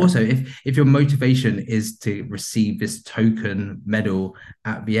 But yeah, also, if your motivation is to receive this token medal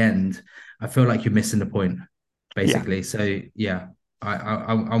at the end, I feel like you're missing the point, yeah, basically. So yeah,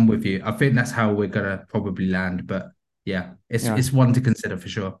 I'm with you. I think that's how we're gonna probably land. But yeah, it's yeah. it's one to consider for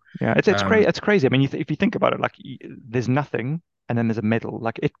sure. Yeah, it's crazy. Um, It's crazy. I mean, if you think about it, like there's nothing, and then there's a medal.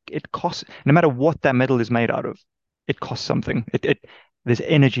 Like it costs, no matter what that medal is made out of, it costs something. There's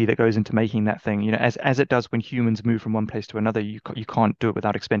energy that goes into making that thing. As it does when humans move from one place to another. You can't do it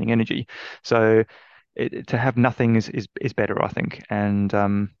without expending energy. So to have nothing is better, I think. And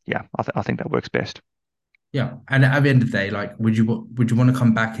yeah, I think that works best. Yeah, and at the end of the day, like, would you want to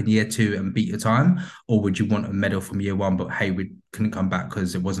come back in year two and beat your time, or would you want a medal from year one? But hey, we couldn't come back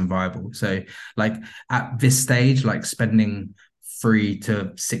because it wasn't viable. So, like at this stage, like spending £300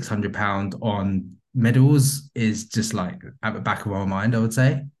 to £600 on medals is just like at the back of our mind, I would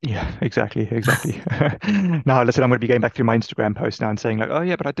say. Yeah, exactly, exactly. Now, listen, I'm going to be going back through my Instagram post now and saying like, oh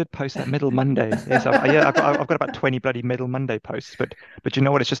yeah, but I did post that Middle Monday. Yes, I've got about 20 bloody Middle Monday posts, but you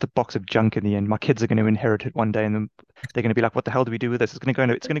know what? It's just a box of junk in the end. My kids are going to inherit it one day, and then they're going to be like, what the hell do we do with this? It's going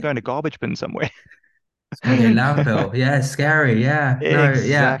to go in a garbage bin somewhere. It's gonna go landfill. Yeah, it's scary. Yeah, no,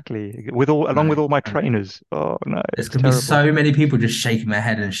 yeah, Exactly. Along with no. all my I know. trainers. Oh no, There's it's gonna be terrible. so many people just shaking their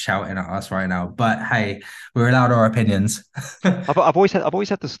head and shouting at us right now. But hey, we're allowed our opinions. I've always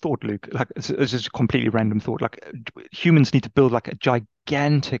had this thought, Luke. Like it's just a completely random thought. Like humans need to build like a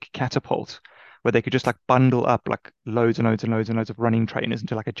gigantic catapult where they could just like bundle up like loads and loads and loads and loads of running trainers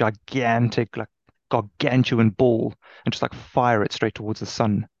into like a gigantic, like gargantuan ball, and just like fire it straight towards the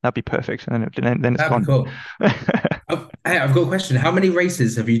sun. That'd be perfect, and then it's That'd be gone. cool. Hey, I've got a question. How many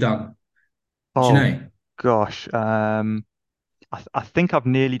races have you done? Do you Oh know? gosh, I think I've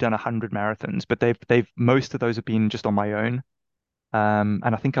nearly done 100 marathons, but they've most of those have been just on my own. And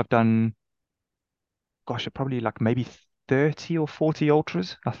I think I've done, gosh, probably like maybe 30 or 40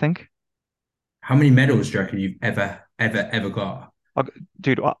 ultras, I think. How many medals do you reckon you've ever got? I,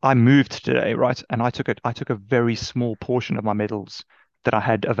 dude, I moved today, right? And I took a very small portion of my medals that I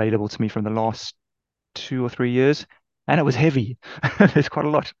had available to me from the last 2 or 3 years, and it was heavy. There's quite a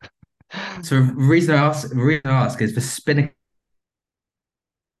lot. So the reason I ask is the Spinnaker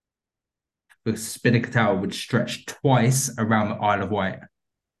Tower would stretch twice around the Isle of Wight.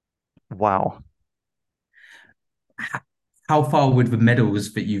 Wow. How far would the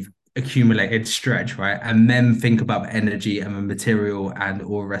medals that you've accumulated stretch, right? And then think about the energy and the material and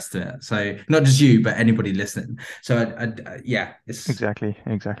all the rest of it. So not just you, but anybody listening. So yeah, it's Exactly,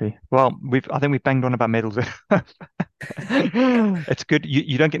 exactly. Well, I think we've banged on about medals. It's good.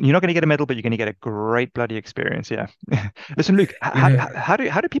 You're not going to get a medal, but you're going to get a great bloody experience. Yeah. Listen, Luke, you know, how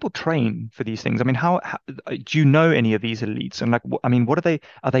do people train for these things? I mean, how do you know any of these elites? And like, I mean, what are they?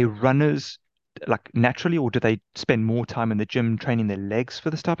 Are they runners like naturally, or do they spend more time in the gym training their legs for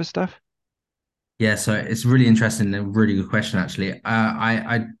this type of stuff? yeah, so it's really interesting and a really good question actually.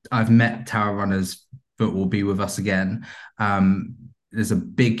 I've met tower runners that will be with us again. Um, there's a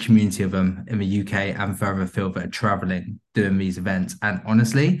big community of them in the UK and further afield that are traveling doing these events. And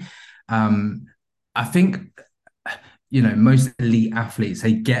honestly, um, I think most elite athletes,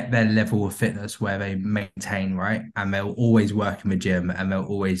 they get their level of fitness where they maintain, right? And they'll always work in the gym and they'll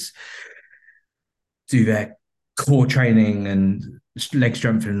always do their core training and leg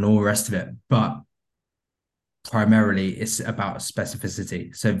strengthening and all the rest of it. But primarily it's about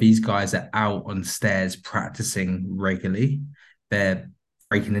specificity. So these guys are out on stairs practicing regularly. They're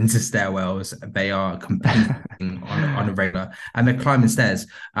breaking into stairwells. They are competing on a regular, and they're climbing stairs.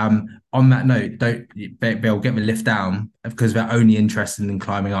 On that note, don't they'll get the lift down because they're only interested in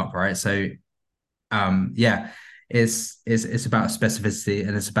climbing up, right? So, yeah, it's about specificity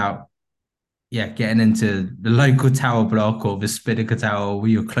and it's about getting into the local tower block or the Spinnaker tower or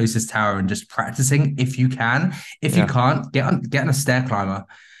your closest tower and just practicing if you can. If you Yeah, can't, get on a stair climber.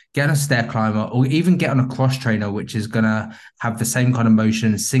 Get on a stair climber or even get on a cross trainer, which is gonna have the same kind of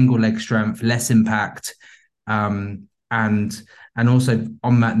motion, single leg strength, less impact. And also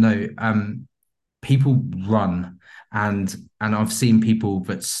on that note, people run and I've seen people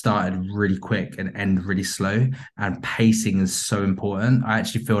that started really quick and end really slow, and pacing is so important. I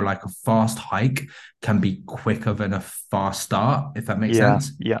actually feel like a fast hike can be quicker than a fast start, if that makes yeah,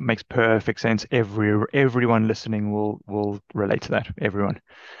 sense. yeah. Makes perfect sense. Everyone listening will relate to that. Everyone.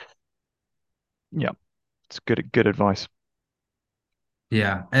 Yeah, it's good advice.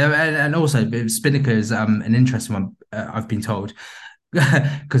 Yeah, and also Spinnaker is an interesting one. I've been told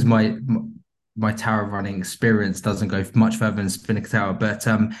because my tower running experience doesn't go much further than Spinnaker Tower, but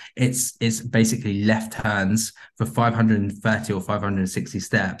it's basically left turns for 530 or 560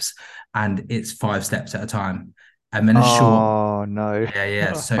 steps, and it's 5 steps at a time, and then a short. Oh no,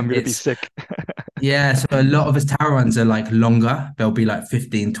 Yeah. So I'm gonna be it's sick. yeah, so a lot of his tower runs are like longer. They'll be like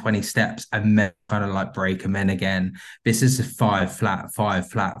 15, 20 steps and then kind of like break and then again. This is a five flat, five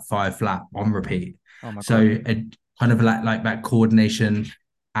flat, five flat on repeat. Oh my So God. it kind of like that coordination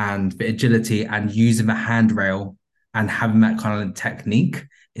and the agility and using the handrail and having that kind of technique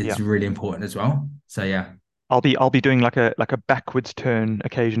Yeah. is really important as well. So yeah. I'll be doing like a backwards turn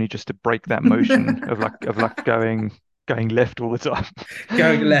occasionally just to break that motion of like going left all the time.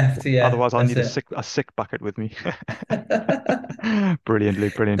 Going left, yeah, Otherwise, I'll that's need a it. sick bucket with me. Brilliant,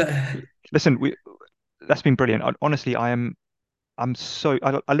 Luke. Brilliant. Listen, we that's been brilliant. Honestly, I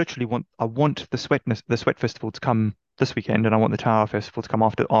literally want the Sweat Festival to come this weekend, and I want the Tower Festival to come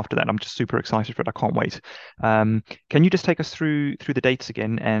after that. I'm just super excited for it. I can't wait. Can you just take us through the dates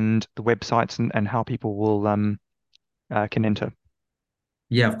again and the websites and how people will can enter?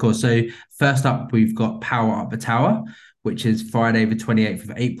 Yeah, of course. So first up, we've got Power Up the Tower, which is Friday, the 28th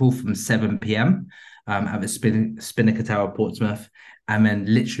of April from 7 p.m. At the Spinnaker Tower, Portsmouth. And then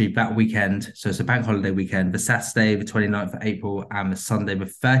literally that weekend, so it's a bank holiday weekend, the Saturday, the 29th of April, and the Sunday, the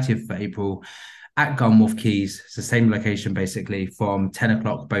 30th of April at Gunwharf Keys. It's the same location basically from 10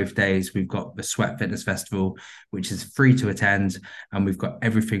 o'clock both days. We've got the Sweat Fitness Festival, which is free to attend. And we've got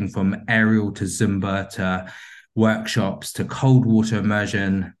everything from aerial to Zumba to workshops to cold water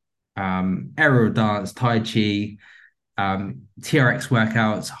immersion, aerial dance, Tai Chi, TRX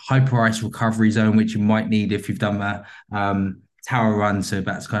workouts, hyper ice recovery zone, which you might need if you've done the tower run. So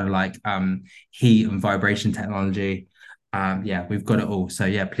that's kind of like heat and vibration technology. Yeah, we've got it all. So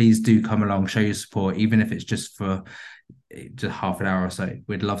yeah, please do come along, show your support, even if it's just for just half an hour or so.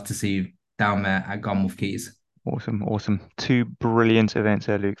 We'd love to see you down there at Gunwolf Keys. Awesome, awesome. Two brilliant events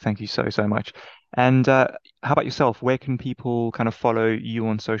there, Luke. Thank you so much. And how about yourself? Where can people kind of follow you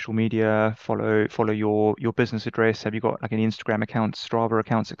on social media? Follow your business address? Have you got like any Instagram accounts, Strava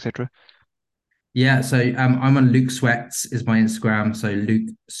accounts, etc.? Yeah, so I'm on Luke Sweats is my Instagram. So Luke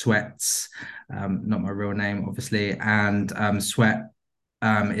Sweats, not my real name, obviously, and Sweat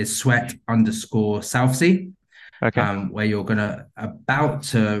is sweat underscore Southsea. Okay. where you're gonna about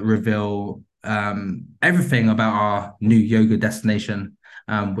to reveal everything about our new yoga destination,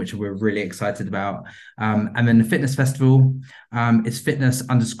 which we're really excited about. And then the fitness festival is fitness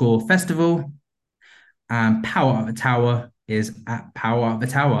underscore festival, and Power of the Tower is at Power of the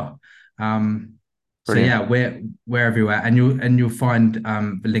Tower. So Brilliant. yeah, we're everywhere, and you'll find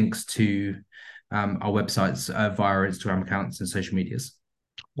the links to our websites via our Instagram accounts and social medias.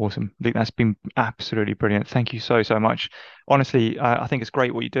 Awesome. Luke, that's been absolutely brilliant. Thank you so, so much. Honestly, I think it's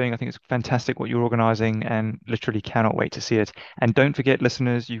great what you're doing. I think it's fantastic what you're organizing and literally cannot wait to see it. And don't forget,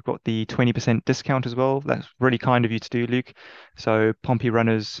 listeners, you've got the 20% discount as well. That's really kind of you to do, Luke. So Pompey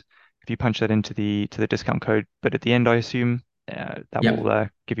Runners, if you punch that into the discount code, but at the end, I assume that will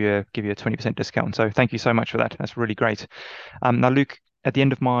Yep. give you a 20% discount. So thank you so much for that. That's really great. Now, Luke, at the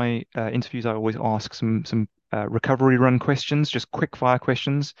end of my interviews, I always ask some recovery run questions, just quick fire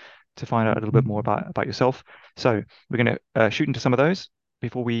questions to find out a little bit more about yourself. So we're going to shoot into some of those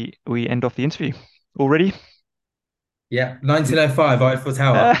before we end off the interview. All ready? Yeah, 1905 Eiffel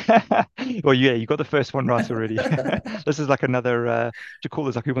Tower. Well, yeah, you got the first one right already. This is like another. Do you call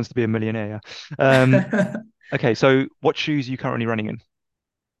this like Who Wants to Be a Millionaire? Yeah. Okay, so what shoes are you currently running in?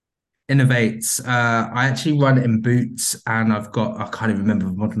 Innovates. I actually run in boots, and I can't even remember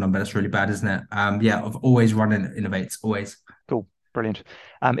the model number. That's really bad, isn't it? Yeah, I've always run in Innovates, always. Cool, brilliant.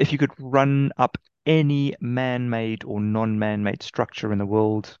 If you could run up any man-made or non-man-made structure in the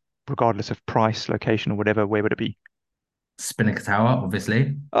world, regardless of price, location, or whatever, where would it be? Spinnaker Tower,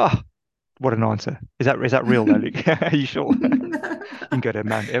 obviously. Ah, what an answer. Is that real though, Luke? Are you sure? You can go to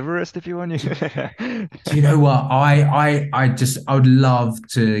Mount Everest if you want. Do you know what? I'd love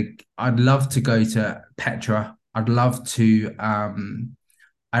to go to Petra. I'd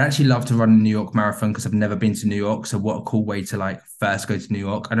actually love to run the New York Marathon because I've never been to New York. So what a cool way to like first go to New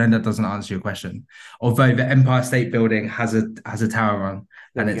York. I know that doesn't answer your question. Although the Empire State Building has a tower run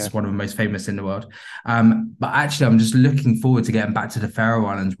There and we go. it's one of the most famous in the world. But actually I'm just looking forward to getting back to the Faroe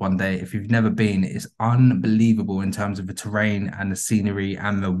Islands one day. If you've never been, it's unbelievable in terms of the terrain and the scenery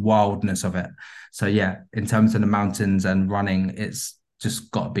and the wildness of it. So yeah, in terms of the mountains and running, it's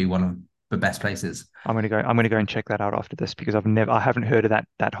just got to be one of the best places. I'm gonna go and check that out after this because I haven't heard of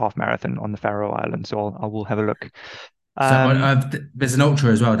that half marathon on the Faroe Islands, so I will have a look. So Um, there's an ultra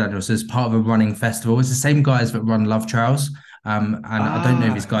as well, Daniel. So it's part of a running festival. It's the same guys that run Love Trails. And I don't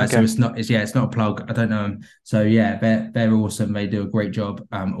know these guys, so okay. it's not a plug. I don't know them. So yeah, they're awesome. They do a great job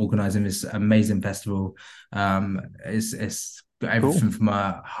organizing this amazing festival. It's got Cool. everything from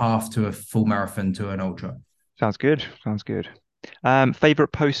a half to a full marathon to an ultra. Sounds good. Sounds good.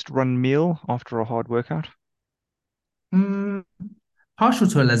 Favorite post-run meal after a hard workout? Mm, partial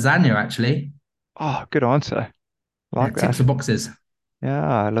to a lasagna, actually. Oh, good answer. I Yeah, like it ticks that. the boxes.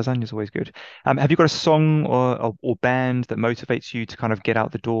 Yeah, lasagna's always good. Have you got a song or band that motivates you to kind of get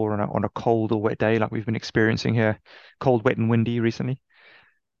out the door on a cold or wet day like we've been experiencing here? Cold, wet, and windy recently.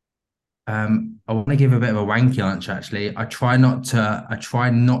 I want to give a bit of a wanky answer actually. I try not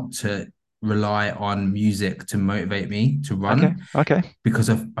to rely on music to motivate me to Okay, run okay. because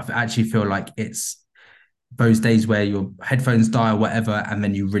I actually feel like it's those days where your headphones die or whatever, and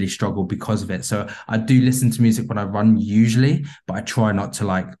then you really struggle because of it. So I do listen to music when I run usually, but I try not to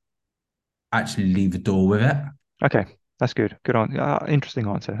like actually leave the door with it. Okay, that's good. Good on. Interesting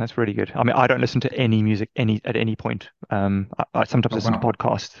answer. That's really good. I mean, I don't listen to any music at any point. I sometimes Oh listen to wow,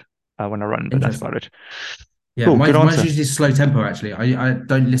 podcasts when I run, but that's about interesting. it. Yeah, Cool. Good mine's answer. usually slow tempo actually. I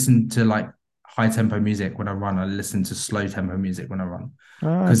don't listen to like high tempo music when I run. I listen to slow tempo music when I run.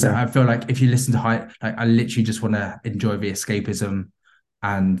 Because Okay. I feel like if you listen to high, like I literally just want to enjoy the escapism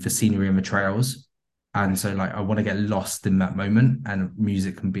and the scenery and the trails. And Nice. so like I want to get lost in that moment and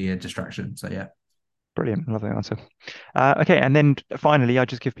music can be a distraction. So yeah. Brilliant. Lovely answer. Okay, and then finally, I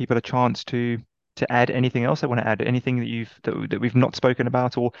just give people a chance to add anything else they want to add, anything that we've not spoken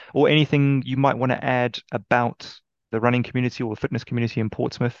about, or anything you might want to add about the running community or the fitness community in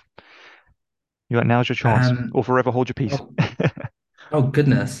Portsmouth. Now's your chance, Um or forever hold your peace. oh, Oh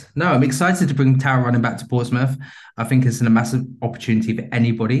goodness. No, I'm excited to bring tower running back to Portsmouth. I think it's a massive opportunity for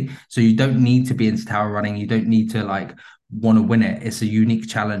anybody. So you don't need to be into tower running. You don't need to like want to win it. It's a unique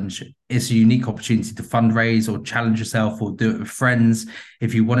challenge. It's a unique opportunity to fundraise or challenge yourself or do it with friends.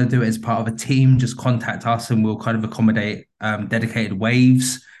 If you want to do it as part of a team, just contact us and we'll kind of accommodate dedicated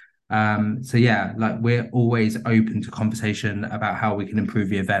waves. So yeah, like we're always open to conversation about how we can improve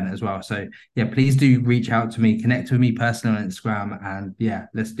the event as well. So yeah, please do reach out to me, connect with me personally on Instagram, and yeah,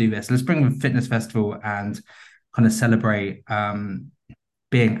 let's do this. Let's bring the fitness festival and kind of celebrate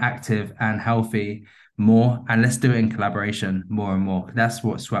being active and healthy more, and let's do it in collaboration more and more. That's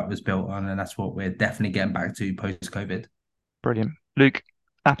what Swap was built on, and that's what we're definitely getting back to post COVID. Brilliant. Luke,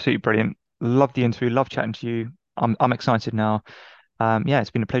 absolutely brilliant. Love the interview, love chatting to you. I'm excited now. Yeah, it's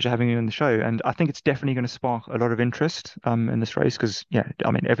been a pleasure having you on the show, and I think it's definitely going to spark a lot of interest in this race because yeah,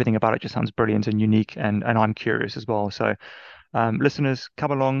 I mean everything about it just sounds brilliant and unique, and I'm curious as well. So listeners,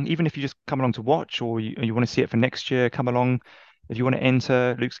 come along, even if you just come along to watch or you want to see it for next year, come along. If you want to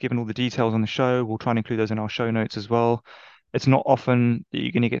enter, Luke's given all the details on the show. We'll try and include those in our show notes as well. It's not often that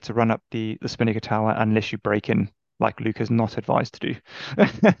you're going to get to run up the Spinnaker Tower unless you break in, like Luke has not advised to do.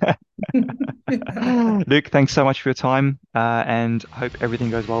 Luke, thanks so much for your time, and hope everything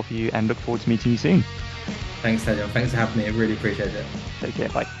goes well for you and look forward to meeting you soon. Thanks, Daniel. Thanks for having me. I really appreciate it. Take care.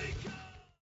 Bye.